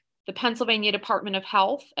week, the Pennsylvania Department of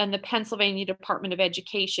Health and the Pennsylvania Department of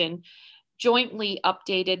Education jointly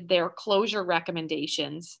updated their closure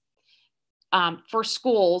recommendations for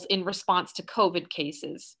schools in response to COVID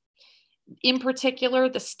cases. In particular,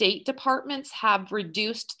 the state departments have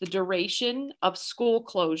reduced the duration of school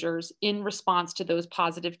closures in response to those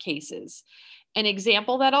positive cases. An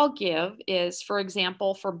example that I'll give is, for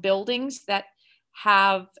example, for buildings that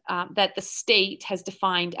have that the state has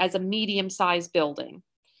defined as a medium-sized building.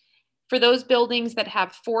 For those buildings that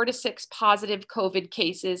have 4 to 6 positive COVID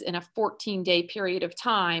cases in a 14-day period of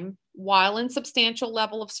time, while in substantial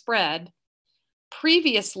level of spread,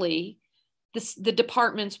 previously, the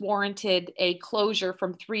departments warranted a closure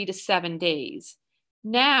from 3 to 7 days.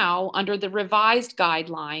 Now, under the revised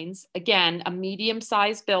guidelines, again, a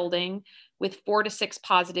medium-sized building with 4 to 6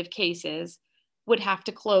 positive cases would have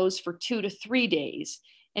to close for 2 to 3 days.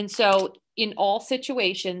 And so in all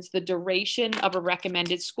situations, the duration of a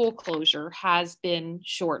recommended school closure has been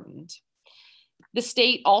shortened. The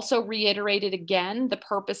state also reiterated again the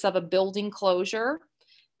purpose of a building closure.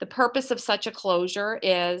 The purpose of such a closure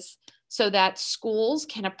is so that schools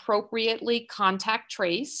can appropriately contact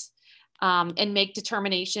trace and make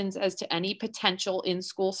determinations as to any potential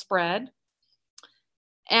in-school spread.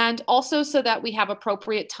 And also so that we have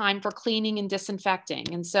appropriate time for cleaning and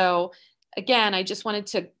disinfecting. And so again, I just wanted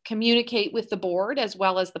to communicate with the board as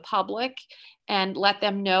well as the public and let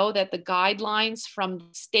them know that the guidelines from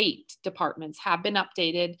state departments have been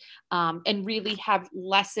updated and really have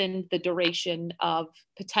lessened the duration of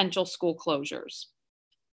potential school closures.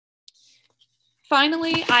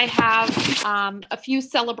 Finally, I have a few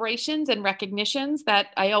celebrations and recognitions that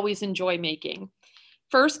I always enjoy making.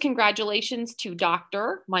 First, congratulations to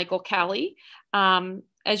Dr. Michael Kelly.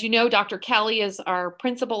 As you know, Dr. Kelly is our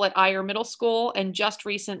principal at Eyre Middle School, and just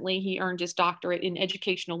recently he earned his doctorate in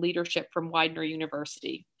educational leadership from Widener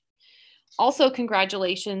University. Also,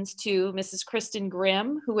 congratulations to Mrs. Kristen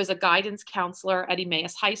Grimm, who is a guidance counselor at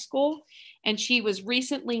Emmaus High School, and she was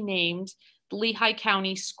recently named the Lehigh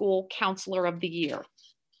County School Counselor of the Year.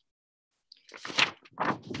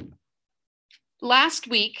 Last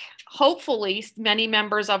week, hopefully, many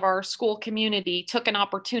members of our school community took an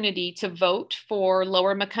opportunity to vote for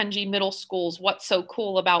Lower Macungie Middle School's What's So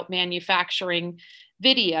Cool About Manufacturing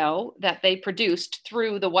video that they produced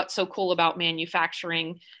through the What's So Cool About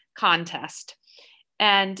Manufacturing contest.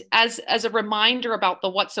 And as a reminder about the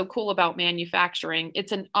What's So Cool About Manufacturing,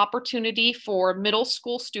 it's an opportunity for middle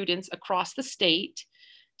school students across the state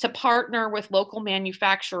to partner with local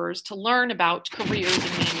manufacturers to learn about careers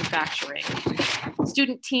in manufacturing.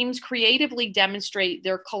 Student teams creatively demonstrate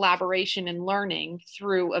their collaboration and learning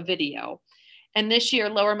through a video. And this year,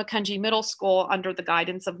 Lower Macungie Middle School, under the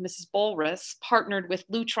guidance of Mrs. Bolris, partnered with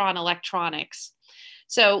Lutron Electronics.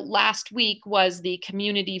 So last week was the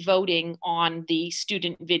community voting on the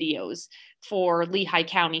student videos for Lehigh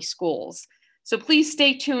County schools. So please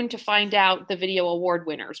stay tuned to find out the video award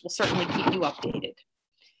winners. We'll certainly keep you updated.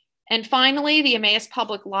 And finally, the Emmaus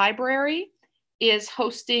Public Library is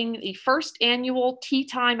hosting the first annual Tea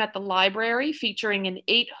Time at the Library, featuring an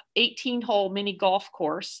 18-hole mini golf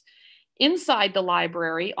course inside the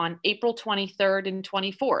library on April 23rd and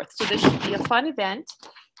 24th. So this should be a fun event.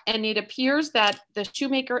 And it appears that the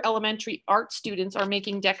Shoemaker Elementary art students are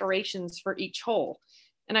making decorations for each hole.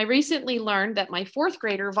 And I recently learned that my fourth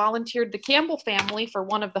grader volunteered the Campbell family for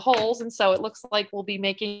one of the holes. And so it looks like we'll be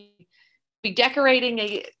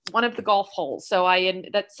decorating one of the golf holes. So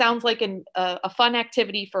that sounds like a fun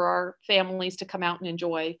activity for our families to come out and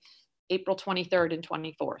enjoy April 23rd and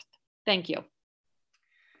 24th. Thank you.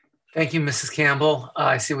 Thank you, Mrs. Campbell.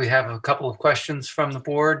 I see we have a couple of questions from the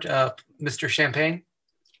board. Mr. Champagne?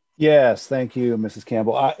 Yes, thank you, Mrs.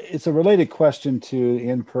 Campbell. It's a related question to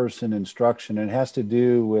in-person instruction, and it has to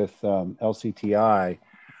do with LCTI.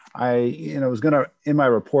 I was going to, in my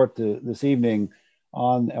report this evening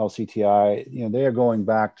on LCTI, they are going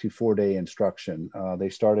back to 4-day instruction. They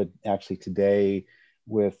started actually today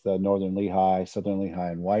with Northern Lehigh, Southern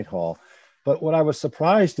Lehigh, and Whitehall. But what I was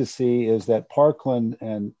surprised to see is that Parkland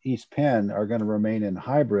and East Penn are going to remain in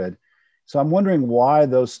hybrid. So I'm wondering why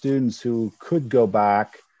those students who could go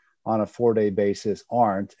back on a 4-day basis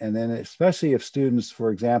aren't. And then especially if students,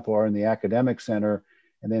 for example, are in the academic center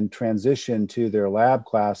and then transition to their lab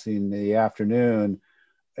class in the afternoon,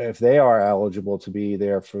 if they are eligible to be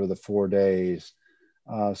there for the 4 days.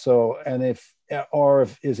 Is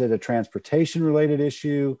it a transportation related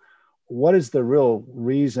issue? What is the real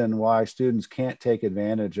reason why students can't take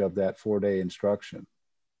advantage of that 4-day instruction?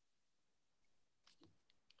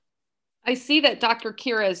 I see that Dr.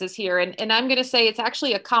 Kiras is here, and I'm going to say it's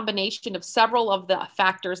actually a combination of several of the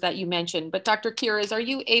factors that you mentioned. But Dr. Kiras, are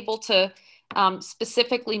you able to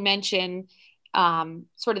specifically mention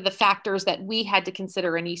sort of the factors that we had to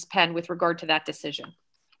consider in East Penn with regard to that decision?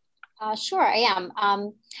 Sure, I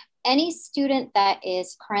am. Any student that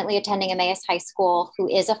is currently attending Emmaus High School who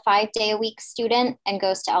is a 5-day-a-week student and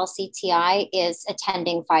goes to LCTI is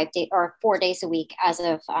attending 4 days a week as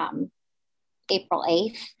of April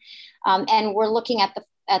 8th. And we're looking at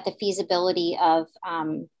the feasibility of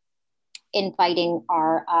inviting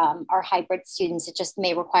our hybrid students. It just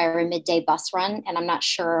may require a midday bus run, and I'm not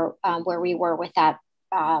sure where we were with that.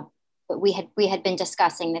 But we had been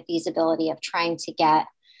discussing the feasibility of trying to get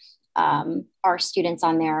our students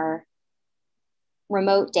on their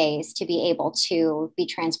remote days to be able to be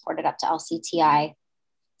transported up to LCTI.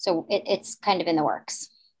 So it's kind of in the works.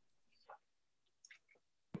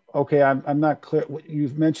 Okay, I'm not clear.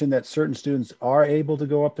 You've mentioned that certain students are able to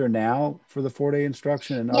go up there now for the 4-day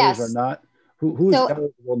instruction and yes. Others are not. Who's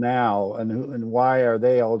eligible now and why are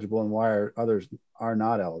they eligible and why are others are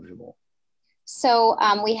not eligible? So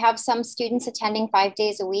we have some students attending 5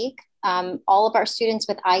 days a week. All of our students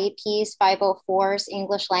with IEPs, 504s,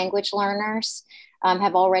 English language learners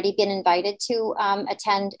have already been invited to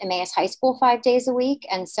attend Emmaus High School 5 days a week.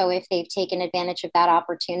 And so if they've taken advantage of that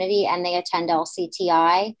opportunity and they attend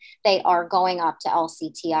LCTI, they are going up to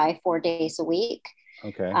LCTI 4 days a week.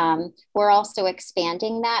 Okay. We're also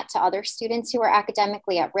expanding that to other students who are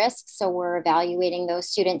academically at risk. So we're evaluating those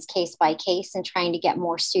students case by case and trying to get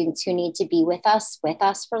more students who need to be with us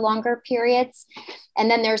for longer periods. And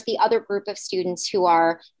then there's the other group of students who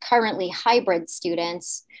are currently hybrid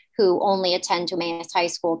students who only attend to Emmaus High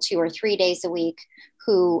School 2 or 3 days a week,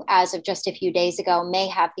 who as of just a few days ago may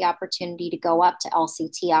have the opportunity to go up to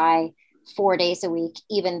LCTI 4 days a week,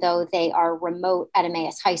 even though they are remote at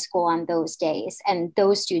Emmaus High School on those days. And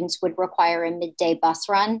those students would require a midday bus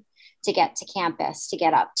run to get to campus, to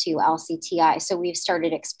get up to LCTI. So we've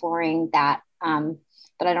started exploring that.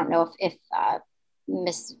 But I don't know if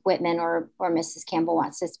Ms. Whitman or Mrs. Campbell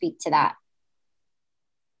wants to speak to that.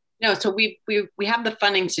 No, so we have the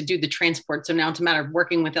funding to do the transport. So now it's a matter of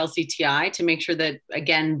working with LCTI to make sure that,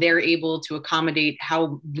 again, they're able to accommodate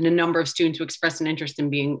how the number of students who express an interest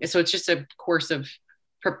in being. So it's just a course of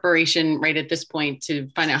preparation right at this point to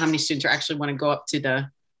find out how many students are actually want to go up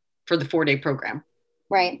to for the 4-day program.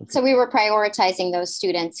 Right. So we were prioritizing those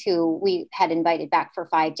students who we had invited back for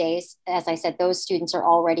 5 days. As I said, those students are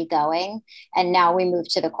already going. And now we move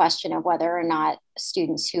to the question of whether or not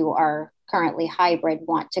students who are currently hybrid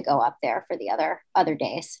want to go up there for the other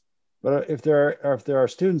days. But if there are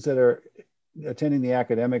students that are attending the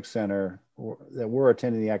academic center, or that were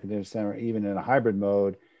attending the academic center even in a hybrid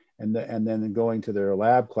mode, and then going to their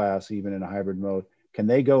lab class even in a hybrid mode, can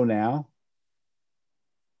they go now?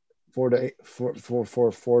 4-day for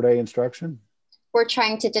 4-day instruction? We're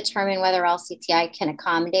trying to determine whether LCTI can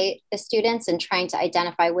accommodate the students and trying to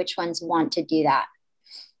identify which ones want to do that.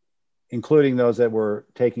 Including those that were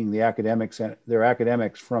taking the academics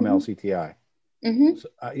from LCTI. Mm-hmm. So,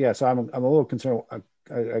 yeah, so I'm a little concerned.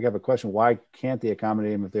 I have a question. Why can't they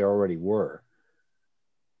accommodate them if they already were?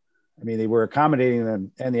 I mean, they were accommodating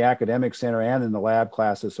them in the academic center and in the lab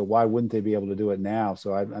classes. So why wouldn't they be able to do it now?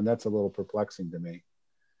 So and that's a little perplexing to me.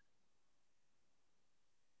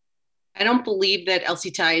 I don't believe that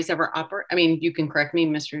LCTI has ever operated. I mean, you can correct me,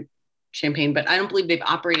 Mr. Champagne, but I don't believe they've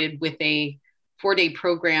operated with a 4-day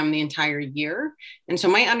program the entire year. And so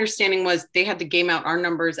my understanding was they had to game out our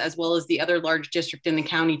numbers as well as the other large district in the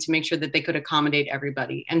county to make sure that they could accommodate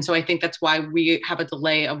everybody. And so I think that's why we have a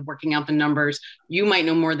delay of working out the numbers. You might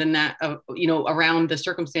know more than that, around the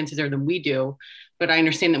circumstances there than we do, but I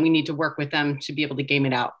understand that we need to work with them to be able to game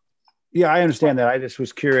it out. Yeah, I understand that. I just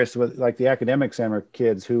was curious with like the academic center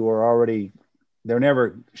kids who are already, they're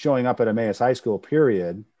never showing up at Emmaus High School,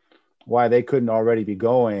 period, why they couldn't already be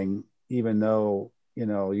going, even though,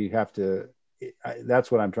 you have to,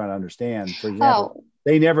 that's what I'm trying to understand. For example,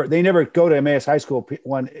 they never go to Emmaus High School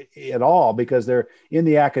one at all because they're in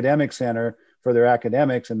the academic center for their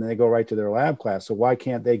academics and then they go right to their lab class. So why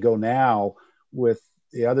can't they go now with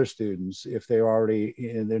the other students if they're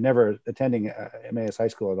never attending Emmaus High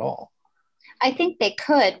School at all? I think they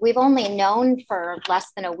could. We've only known for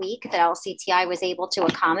less than a week that LCTI was able to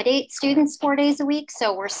accommodate students 4 days a week.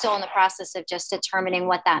 So we're still in the process of just determining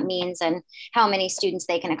what that means and how many students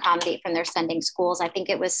they can accommodate from their sending schools. I think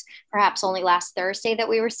it was perhaps only last Thursday that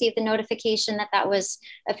we received the notification that was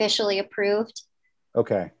officially approved.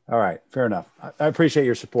 Okay. All right. Fair enough. I appreciate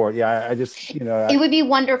your support. Yeah. I just, it would be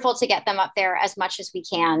wonderful to get them up there as much as we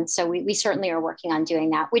can. So we certainly are working on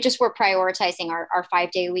doing that. We just were prioritizing our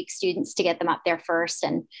 5-day-a-week students to get them up there first.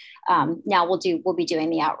 And now we'll be doing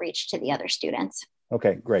the outreach to the other students.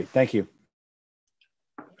 Okay, great. Thank you.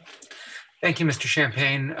 Thank you, Mr.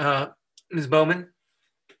 Champagne. Ms. Bowman?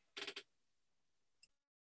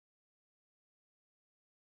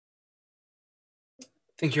 I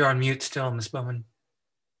think you're on mute still, Ms. Bowman.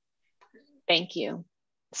 Thank you.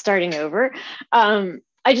 Starting over. I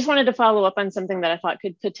just wanted to follow up on something that I thought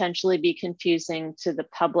could potentially be confusing to the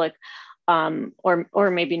public,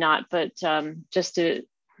 or maybe not, but just to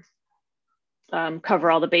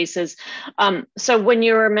cover all the bases. So when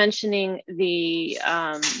you were mentioning the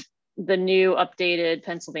new updated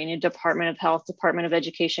Pennsylvania Department of Health, Department of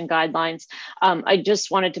Education guidelines, I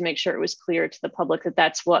just wanted to make sure it was clear to the public that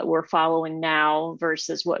that's what we're following now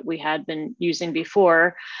versus what we had been using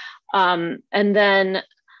before. And then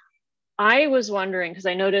I was wondering, because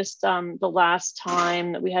I noticed the last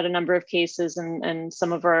time that we had a number of cases and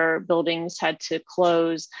some of our buildings had to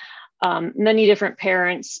close, many different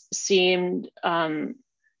parents seemed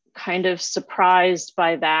kind of surprised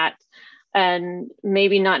by that and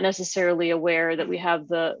maybe not necessarily aware that we have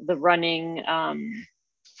the running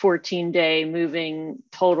 14-day moving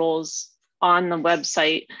totals on the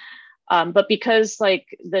website. But because like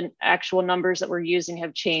the actual numbers that we're using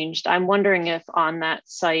have changed, I'm wondering if on that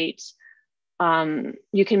site,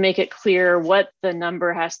 you can make it clear what the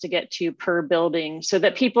number has to get to per building so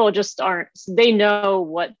that people just they know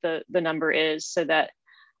what the number is so that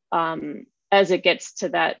as it gets to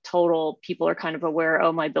that total, people are kind of aware,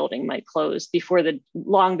 oh, my building might close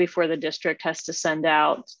long before the district has to send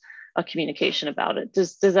out a communication about it.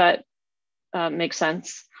 Does that make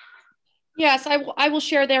sense? Yes, I will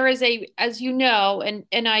share. There is as you know,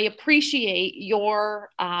 and I appreciate your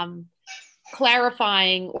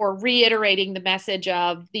clarifying or reiterating the message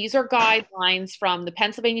of these are guidelines from the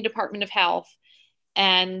Pennsylvania Department of Health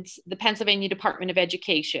and the Pennsylvania Department of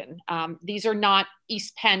Education. These are not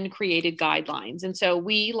East Penn created guidelines. And so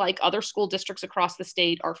we, like other school districts across the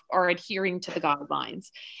state, are adhering to the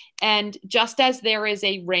guidelines. And just as there is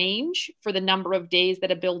a range for the number of days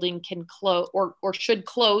that a building can close or should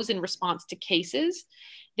close in response to cases,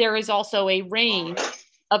 there is also a range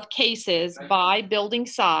of cases by building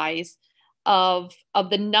size of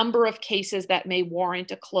the number of cases that may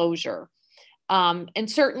warrant a closure. And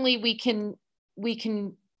certainly we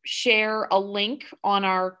can share a link on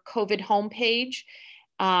our COVID homepage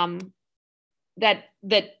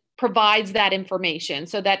that provides that information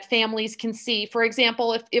so that families can see, for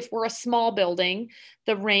example, if we're a small building,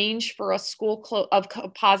 the range for a school of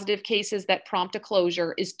positive cases that prompt a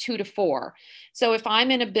closure is 2 to 4. So if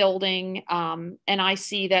I'm in a building and I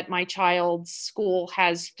see that my child's school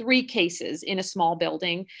has 3 cases in a small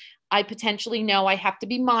building, I potentially know I have to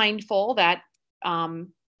be mindful that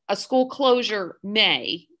a school closure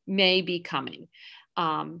may be coming.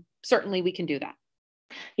 Certainly we can do that.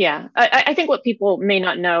 Yeah, I think what people may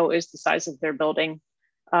not know is the size of their building.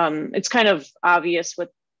 It's kind of obvious what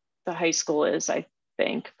the high school is, I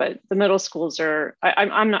think, but the middle schools are,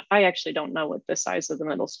 I actually don't know what the size of the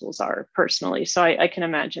middle schools are personally. So I can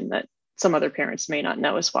imagine that some other parents may not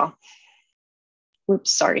know as well.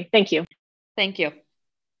 Oops, sorry. Thank you. Thank you.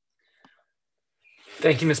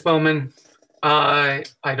 Thank you, Ms. Bowman. I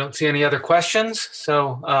don't see any other questions.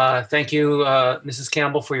 So thank you, Mrs.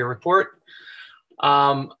 Campbell, for your report.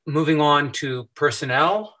 Moving on to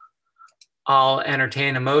personnel, I'll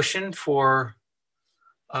entertain a motion for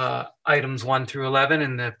items 1 through 11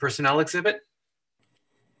 in the personnel exhibit.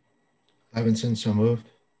 Levinson, so moved.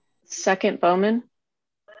 Second, Bowman. Is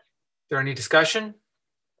there any discussion?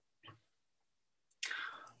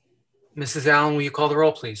 Mrs. Allen, will you call the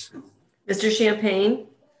roll, please? Mr. Champagne?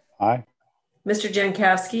 Aye. Mr.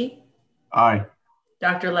 Jankowski? Aye.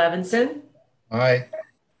 Dr. Levinson? Aye.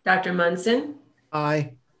 Dr. Munson?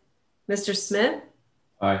 Aye. Mr. Smith?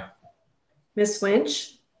 Aye. Ms.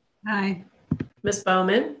 Winch? Aye. Ms.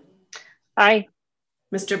 Bowman? Aye.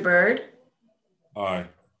 Mr. Byrd? Aye.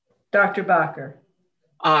 Dr. Bacher?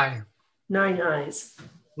 Aye. 9 ayes.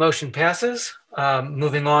 Motion passes.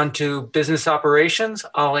 Moving on to business operations,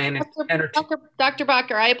 I'll entertain. Dr.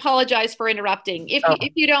 Bacher, I apologize for interrupting. If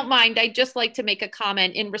you don't mind, I'd just like to make a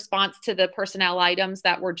comment in response to the personnel items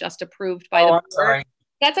that were just approved by the board. Sorry.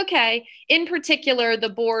 That's okay. In particular, the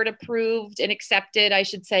board approved and accepted, I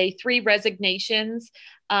should say, 3 resignations.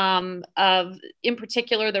 In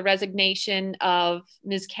particular, the resignation of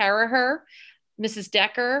Ms. Caraher, Mrs.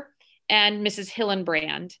 Decker, and Mrs.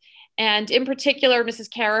 Hillenbrand. And in particular, Mrs.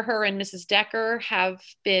 Caraher and Mrs. Decker have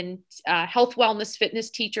been health, wellness, fitness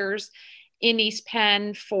teachers in East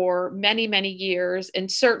Penn for many, many years. And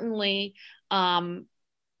certainly,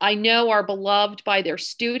 I know are beloved by their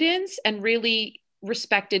students and really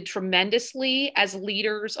respected tremendously as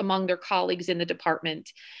leaders among their colleagues in the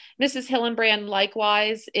department. Mrs. Hillenbrand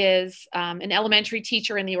likewise is an elementary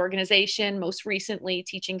teacher in the organization, most recently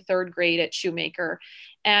teaching 3rd grade at Shoemaker.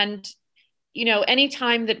 And you know,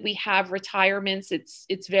 anytime that we have retirements,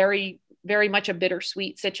 it's very, very much a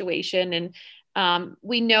bittersweet situation. And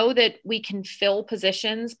we know that we can fill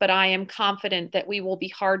positions, but I am confident that we will be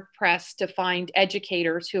hard pressed to find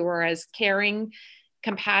educators who are as caring,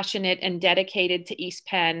 compassionate, and dedicated to East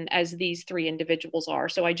Penn as these 3 individuals are.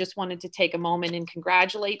 So I just wanted to take a moment and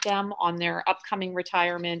congratulate them on their upcoming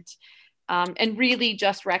retirement and really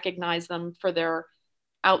just recognize them for their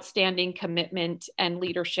outstanding commitment and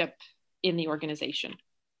leadership in the organization.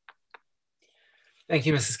 Thank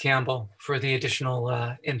you, Mrs. Campbell, for the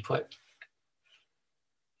additional input.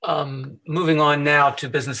 Moving on now to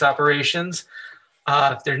business operations.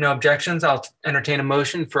 If there are no objections, I'll entertain a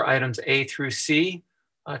motion for items A through C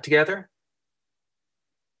together.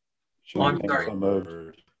 Sure. I'm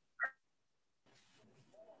sorry.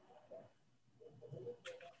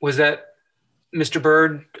 Was that Mr.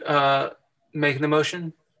 Byrd making the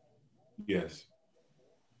motion? Yes.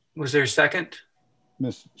 Was there a second?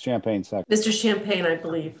 Ms. Champagne, second. Mr. Champagne, I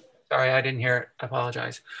believe. Sorry, I didn't hear it. I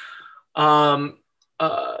apologize.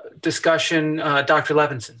 Discussion, Dr.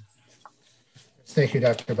 Levinson. Thank you,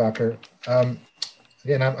 Dr. Bacher.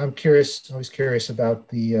 Again, I'm curious, always curious about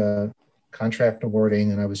the contract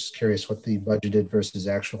awarding, and I was curious what the budgeted versus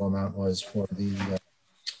actual amount was for the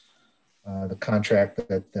contract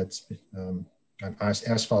that's on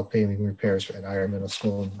asphalt paving repairs at IR Middle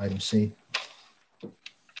School in item C.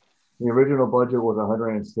 The original budget was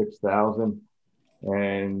 $106,000,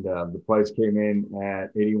 and the price came in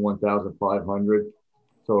at $81,500.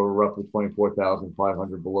 so we're roughly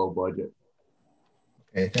 24,500 below budget.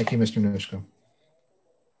 Okay, thank you, Mr. Nushko.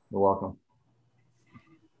 You're welcome.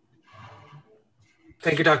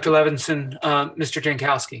 Thank you, Dr. Levinson. Mr.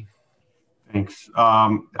 Jankowski. Thanks.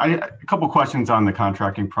 A couple questions on the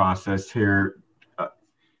contracting process here.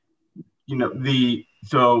 The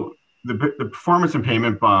performance and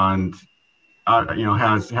payment bond,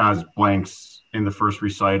 has blanks in the first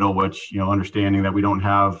recital, which, understanding that we don't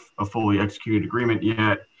have a fully executed agreement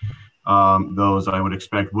yet, those I would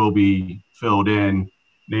expect will be filled in,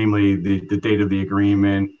 namely the date of the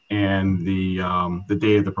agreement and the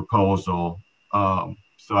date of the proposal.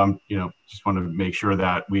 So I'm, just want to make sure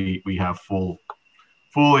that we have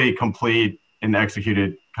fully complete and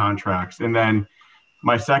executed contracts. And then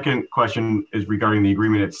my second question is regarding the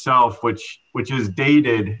agreement itself, which is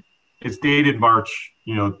dated. It's dated March,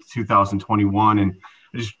 2021, and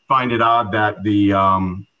I just find it odd that the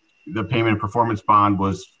payment and performance bond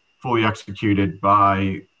was fully executed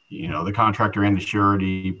by the contractor and the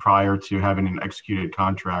surety prior to having an executed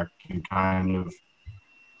contract, and kind of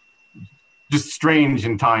just strange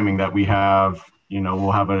in timing that we have,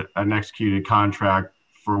 we'll have an executed contract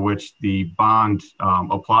for which the bond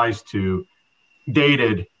applies to,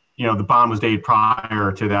 dated, the bond was dated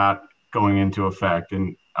prior to that going into effect.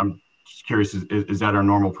 And I'm just curious, is that our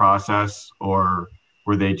normal process, or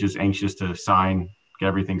were they just anxious to get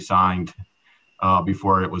everything signed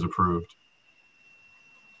before it was approved?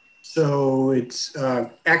 So it's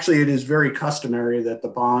actually, it is very customary that the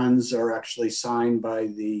bonds are actually signed by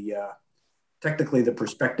technically the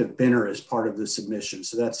prospective bidder as part of the submission.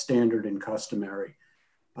 So that's standard and customary.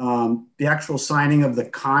 The actual signing of the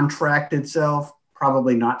contract itself,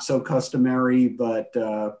 probably not so customary, but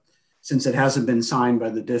since it hasn't been signed by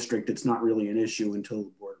the district, it's not really an issue until the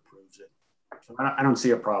board approves it. So I don't see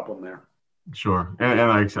a problem there. Sure. And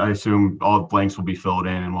I assume all blanks will be filled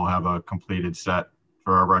in and we'll have a completed set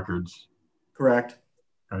for our records. Correct.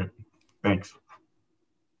 All right. Thanks.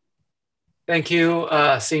 Thank you.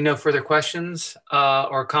 Seeing no further questions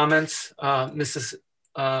or comments, Mrs.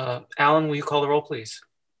 Allen, will you call the roll, please?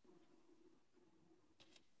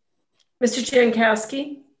 Mr.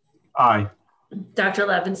 Jankowski? Aye. Dr.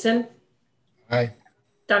 Levinson? Aye.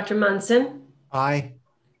 Dr. Munson? Aye.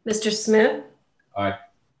 Mr. Smith? Aye.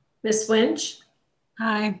 Ms. Winch?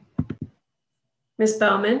 Aye. Ms.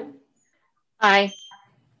 Bowman? Aye.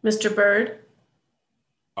 Mr. Byrd?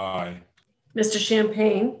 Aye. Mr.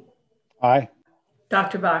 Champagne? Aye.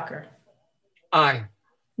 Dr. Bacher? Aye.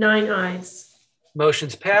 9 ayes.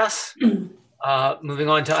 Motions pass. Moving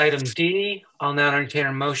on to item D, I'll now entertain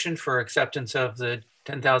a motion for acceptance of the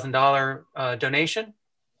 $10,000 donation.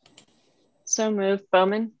 So moved.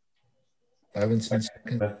 Bowman. Levinson,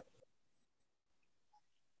 second.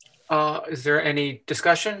 Is there any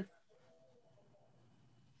discussion?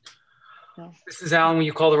 No. Mrs. Allen, will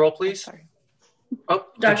you call the roll, please? Sorry. Oh,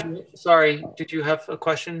 did you have a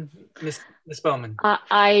question, Ms. Bowman?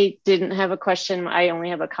 I didn't have a question. I only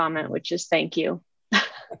have a comment, which is thank you.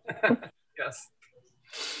 Yes.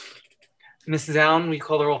 Mrs. Allen, will you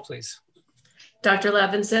call the roll, please? Dr.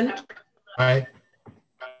 Levinson? Aye.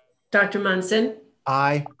 Dr. Munson?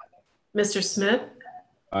 Aye. Mr. Smith?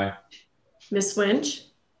 Aye. Ms. Winch?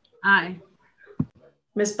 Aye.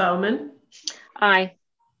 Ms. Bowman? Aye.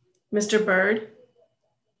 Mr. Byrd?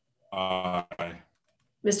 Aye.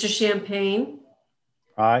 Mr. Champagne?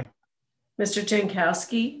 Aye. Mr.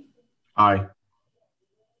 Jankowski? Aye.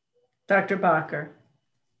 Dr. Bacher?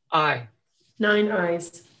 Aye. 9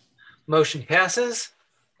 ayes. Motion passes.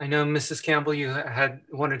 I know, Mrs. Campbell, you had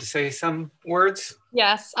wanted to say some words.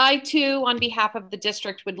 Yes, I too, on behalf of the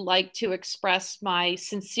district, would like to express my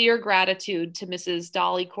sincere gratitude to Mrs.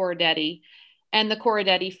 Dolly Corradetti and the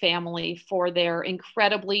Corradetti family for their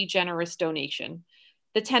incredibly generous donation.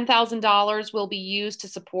 The $10,000 will be used to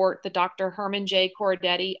support the Dr. Herman J.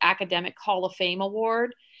 Corradetti Academic Hall of Fame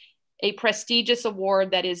Award, a prestigious award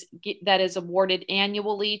that is awarded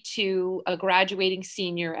annually to a graduating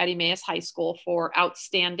senior at Emmaus High School for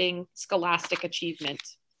outstanding scholastic achievement.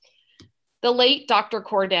 The late Dr.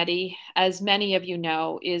 Corradetti, as many of you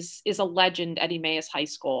know, is a legend at Emmaus High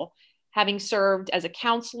School, having served as a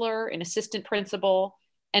counselor, an assistant principal,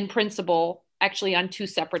 and principal, actually on 2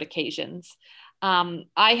 separate occasions.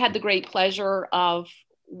 I had the great pleasure of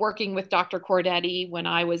working with Dr. Corradetti when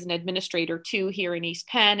I was an administrator too here in East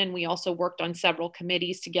Penn, and we also worked on several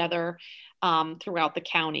committees together throughout the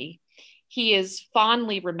county. He is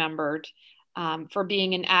fondly remembered for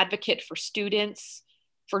being an advocate for students,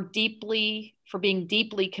 for being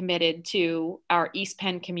deeply committed to our East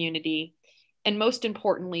Penn community, and most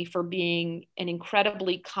importantly, for being an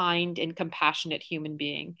incredibly kind and compassionate human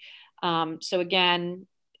being. So again,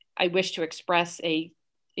 I wish to express a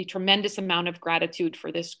tremendous amount of gratitude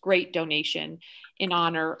for this great donation in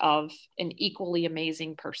honor of an equally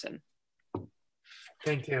amazing person.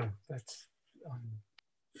 Thank you. That's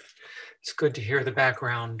it's good to hear the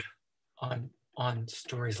background on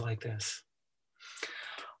stories like this.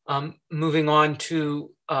 Moving on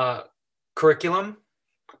to curriculum.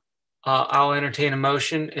 I'll entertain a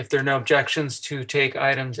motion if there are no objections to take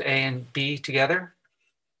items A and B together.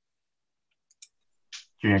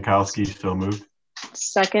 Jankowski, so moved.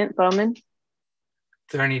 Second, Bowman. Is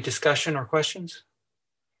there any discussion or questions?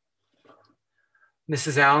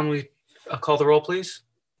 Mrs. Allen, we call the roll, please.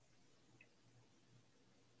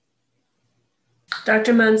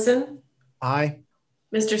 Dr. Munson? Aye.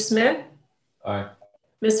 Mr. Smith? Aye.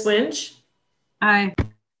 Ms. Winch? Aye.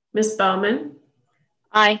 Ms. Bowman?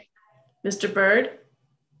 Aye. Mr. Byrd?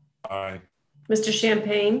 Aye. Mr.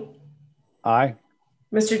 Champagne? Aye.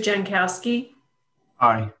 Mr. Jankowski?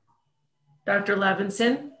 Aye. Dr.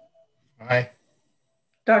 Levinson? Aye.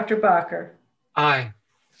 Dr. Bacher? Aye.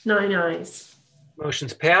 9 ayes.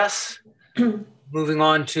 Motions pass. Moving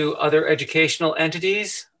on to other educational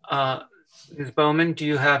entities. Ms. Bowman, do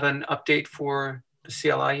you have an update for the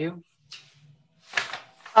CLIU?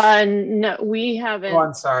 No, we haven't. Oh,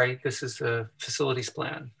 I'm sorry. This is the facilities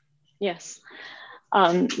plan. Yes.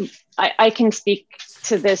 I can speak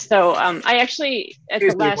to this though. I actually, at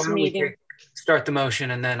the last meeting. Start the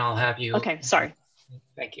motion and then I'll have you. Okay, sorry.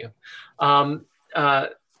 Thank you. I'll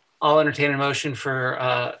entertain a motion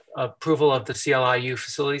for approval of the CLIU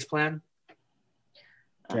facilities plan.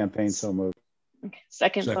 Champagne, so moved. Okay.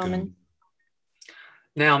 Second, Bowman.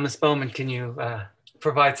 Now, Ms. Bowman, can you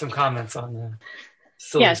provide some comments on the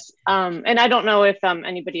facilities? Yes, and I don't know if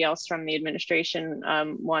anybody else from the administration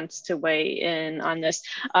wants to weigh in on this.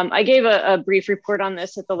 I gave a brief report on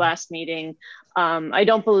this at the last meeting. I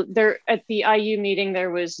don't believe at the IU meeting, there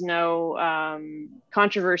was no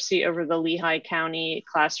controversy over the Lehigh County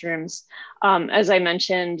classrooms. As I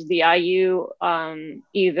mentioned, the IU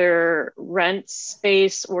either rents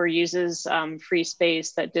space or uses free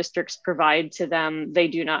space that districts provide to them. They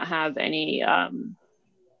do not have any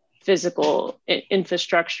physical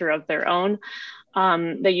infrastructure of their own.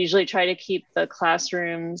 They usually try to keep the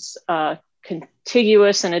classrooms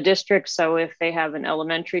contiguous in a district. So if they have an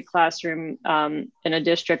elementary classroom in a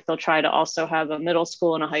district, they'll try to also have a middle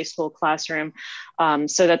school and a high school classroom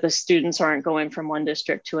so that the students aren't going from one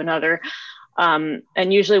district to another. And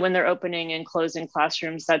usually when they're opening and closing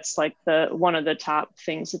classrooms, that's like one of the top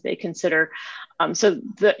things that they consider. So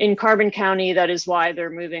in Carbon County, that is why they're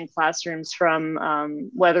moving classrooms from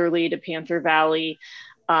Weatherly to Panther Valley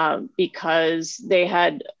because they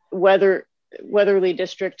had Weatherly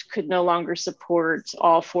District could no longer support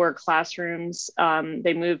all 4 classrooms.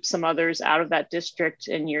 They moved some others out of that district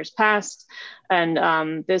in years past.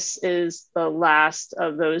 And this is the last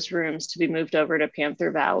of those rooms to be moved over to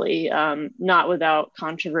Panther Valley, not without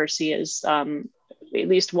controversy, as at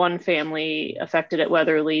least one family affected at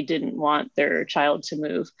Weatherly didn't want their child to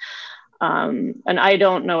move. And I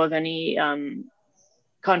don't know of any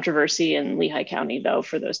controversy in Lehigh County, though,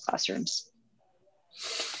 for those classrooms.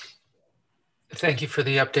 Thank you for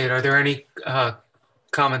the update. Are there any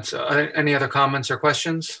comments, any other comments or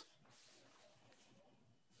questions?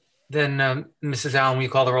 Then Mrs. Allen, will you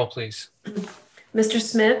call the roll, please? Mr.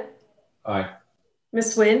 Smith? Aye.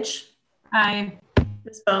 Ms. Winch? Aye.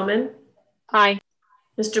 Ms. Bowman? Aye.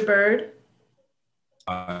 Mr. Byrd?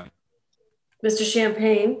 Aye. Mr.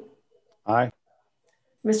 Champagne? Aye.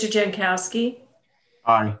 Mr. Jankowski?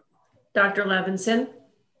 Aye. Dr. Levinson?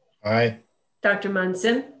 Aye. Dr.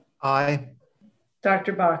 Munson? Aye.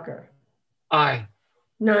 Dr. Bacher? Aye.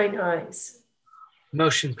 9 ayes.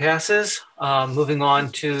 Motion passes. Moving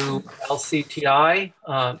on to LCTI.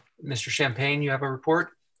 Mr. Champagne, you have a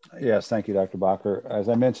report? Yes, thank you, Dr. Bacher. As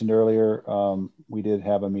I mentioned earlier, we did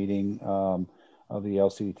have a meeting of the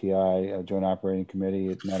LCTI Joint Operating Committee.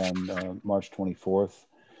 It met on March 24th.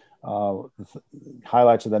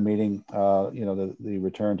 Highlights of that meeting, the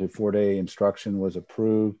return to 4-day instruction was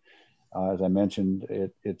approved. As I mentioned,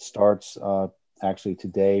 it starts actually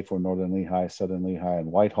today for Northern Lehigh, Southern Lehigh,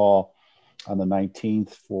 and Whitehall, on the 19th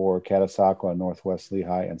for Catasauqua, Northwest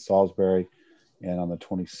Lehigh, and Salisbury, and on the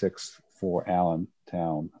 26th for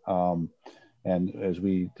Allentown. And as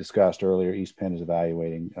we discussed earlier, East Penn is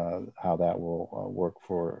evaluating how that will work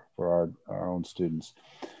for our own students.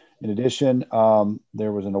 In addition,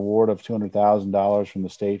 there was an award of $200,000 from the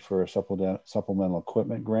state for a supplemental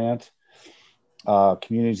equipment grant.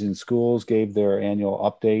 Communities and schools gave their annual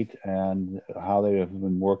update and how they have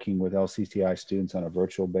been working with LCTI students on a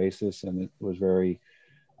virtual basis, and it was very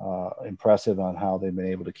impressive on how they've been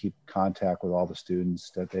able to keep contact with all the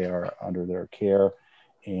students that they are under their care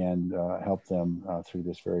and help them through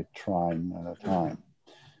this very trying time.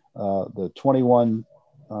 The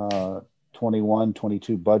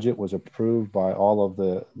 21-22 budget was approved by all of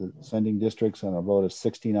the sending districts on a vote of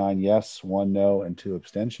 69 yes, 1 no, and 2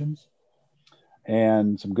 abstentions.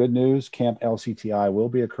 And some good news, Camp LCTI will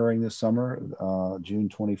be occurring this summer, June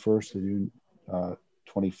 21st to June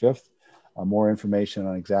 25th. More information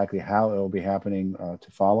on exactly how it will be happening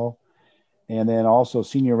to follow. And then also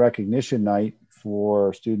Senior Recognition Night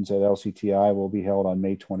for students at LCTI will be held on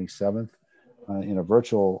May 27th in a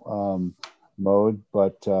virtual mode,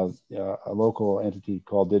 but a local entity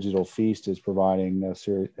called Digital Feast is working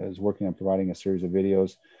on providing a series of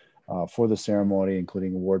videos for the ceremony,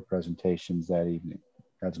 including award presentations that evening.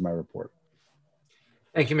 That's my report.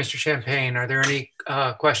 Thank you, Mr. Champagne. Are there any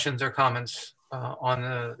questions or comments on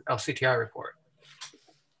the LCTI report?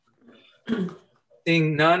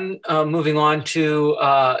 Seeing none, moving on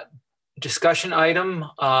to discussion item,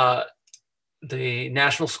 the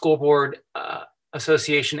National School Board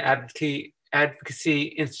Association Advocacy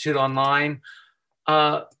Institute Online.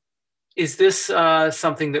 Is this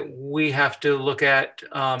something that we have to look at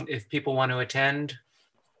if people want to attend?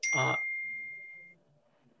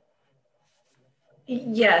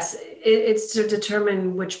 Yes, it's to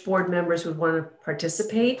determine which board members would want to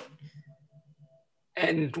participate.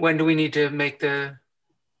 And when do we need to make that?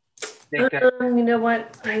 You know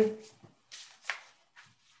what? I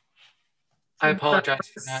apologize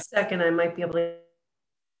for that. Second, I might be able to.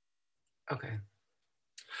 Okay.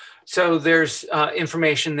 So there's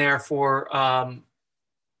information there for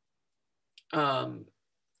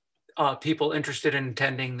people interested in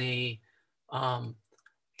attending the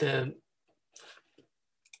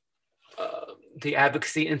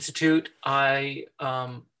Advocacy Institute. I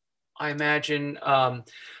imagine,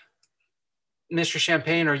 Mr.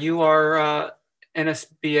 Champagne, are you our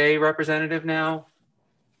NSBA representative now?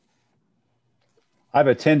 I've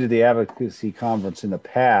attended the advocacy conference in the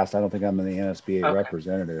past. I don't think I'm the NSBA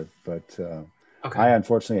representative, but I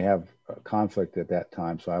unfortunately have a conflict at that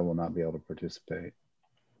time, so I will not be able to participate.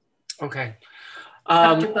 Okay.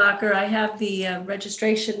 Dr. Bacher, I have the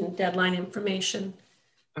registration deadline information.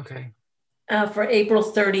 Okay. For April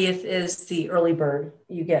 30th is the early bird.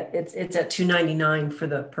 You get it's at $299 for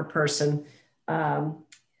the per person.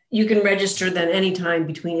 You can register then anytime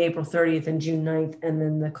between April 30th and June 9th, and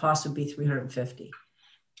then the cost would be $350.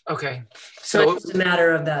 Okay. So it's just a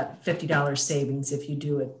matter of that $50 savings if you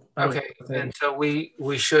do it. Okay. And so we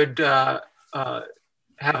should have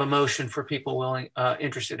a motion for people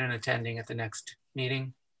interested in attending at the next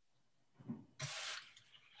meeting.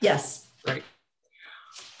 Yes. Great.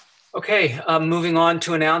 Okay, moving on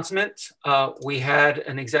to announcements. We had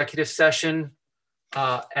an executive session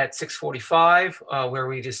at 6:45 where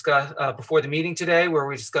we discussed, before the meeting today, where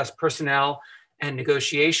we discussed personnel and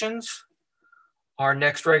negotiations. Our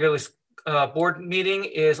next regular board meeting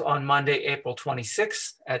is on Monday, April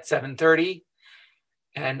 26th at 7:30.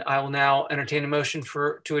 And I will now entertain a motion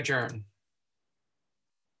to adjourn.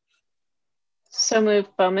 So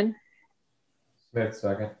moved, Bowman. Smith,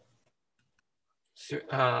 second.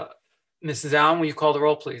 Mrs. Allen, will you call the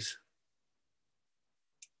roll, please?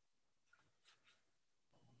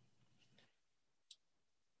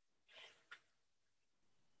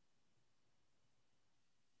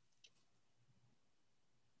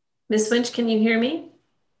 Ms. Winch, can you hear me?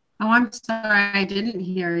 Oh, I'm sorry, I didn't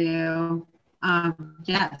hear you.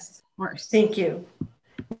 Yes, of course. Thank you.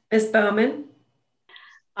 Ms. Bowman?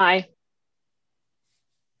 Aye.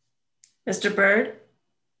 Mr. Byrd?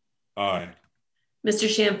 Aye. Mr.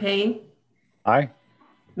 Champagne? Aye.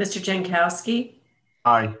 Mr. Jankowski?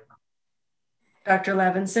 Aye. Dr.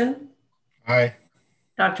 Levinson? Aye.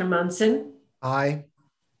 Dr. Munson? Aye.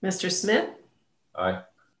 Mr. Smith? Aye.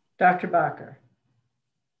 Dr. Bacher?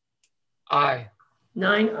 Aye.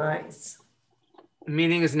 9 ayes. The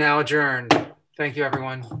meeting is now adjourned. Thank you,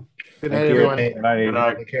 everyone. Good night, everyone. Good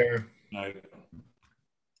night. Take care. Night.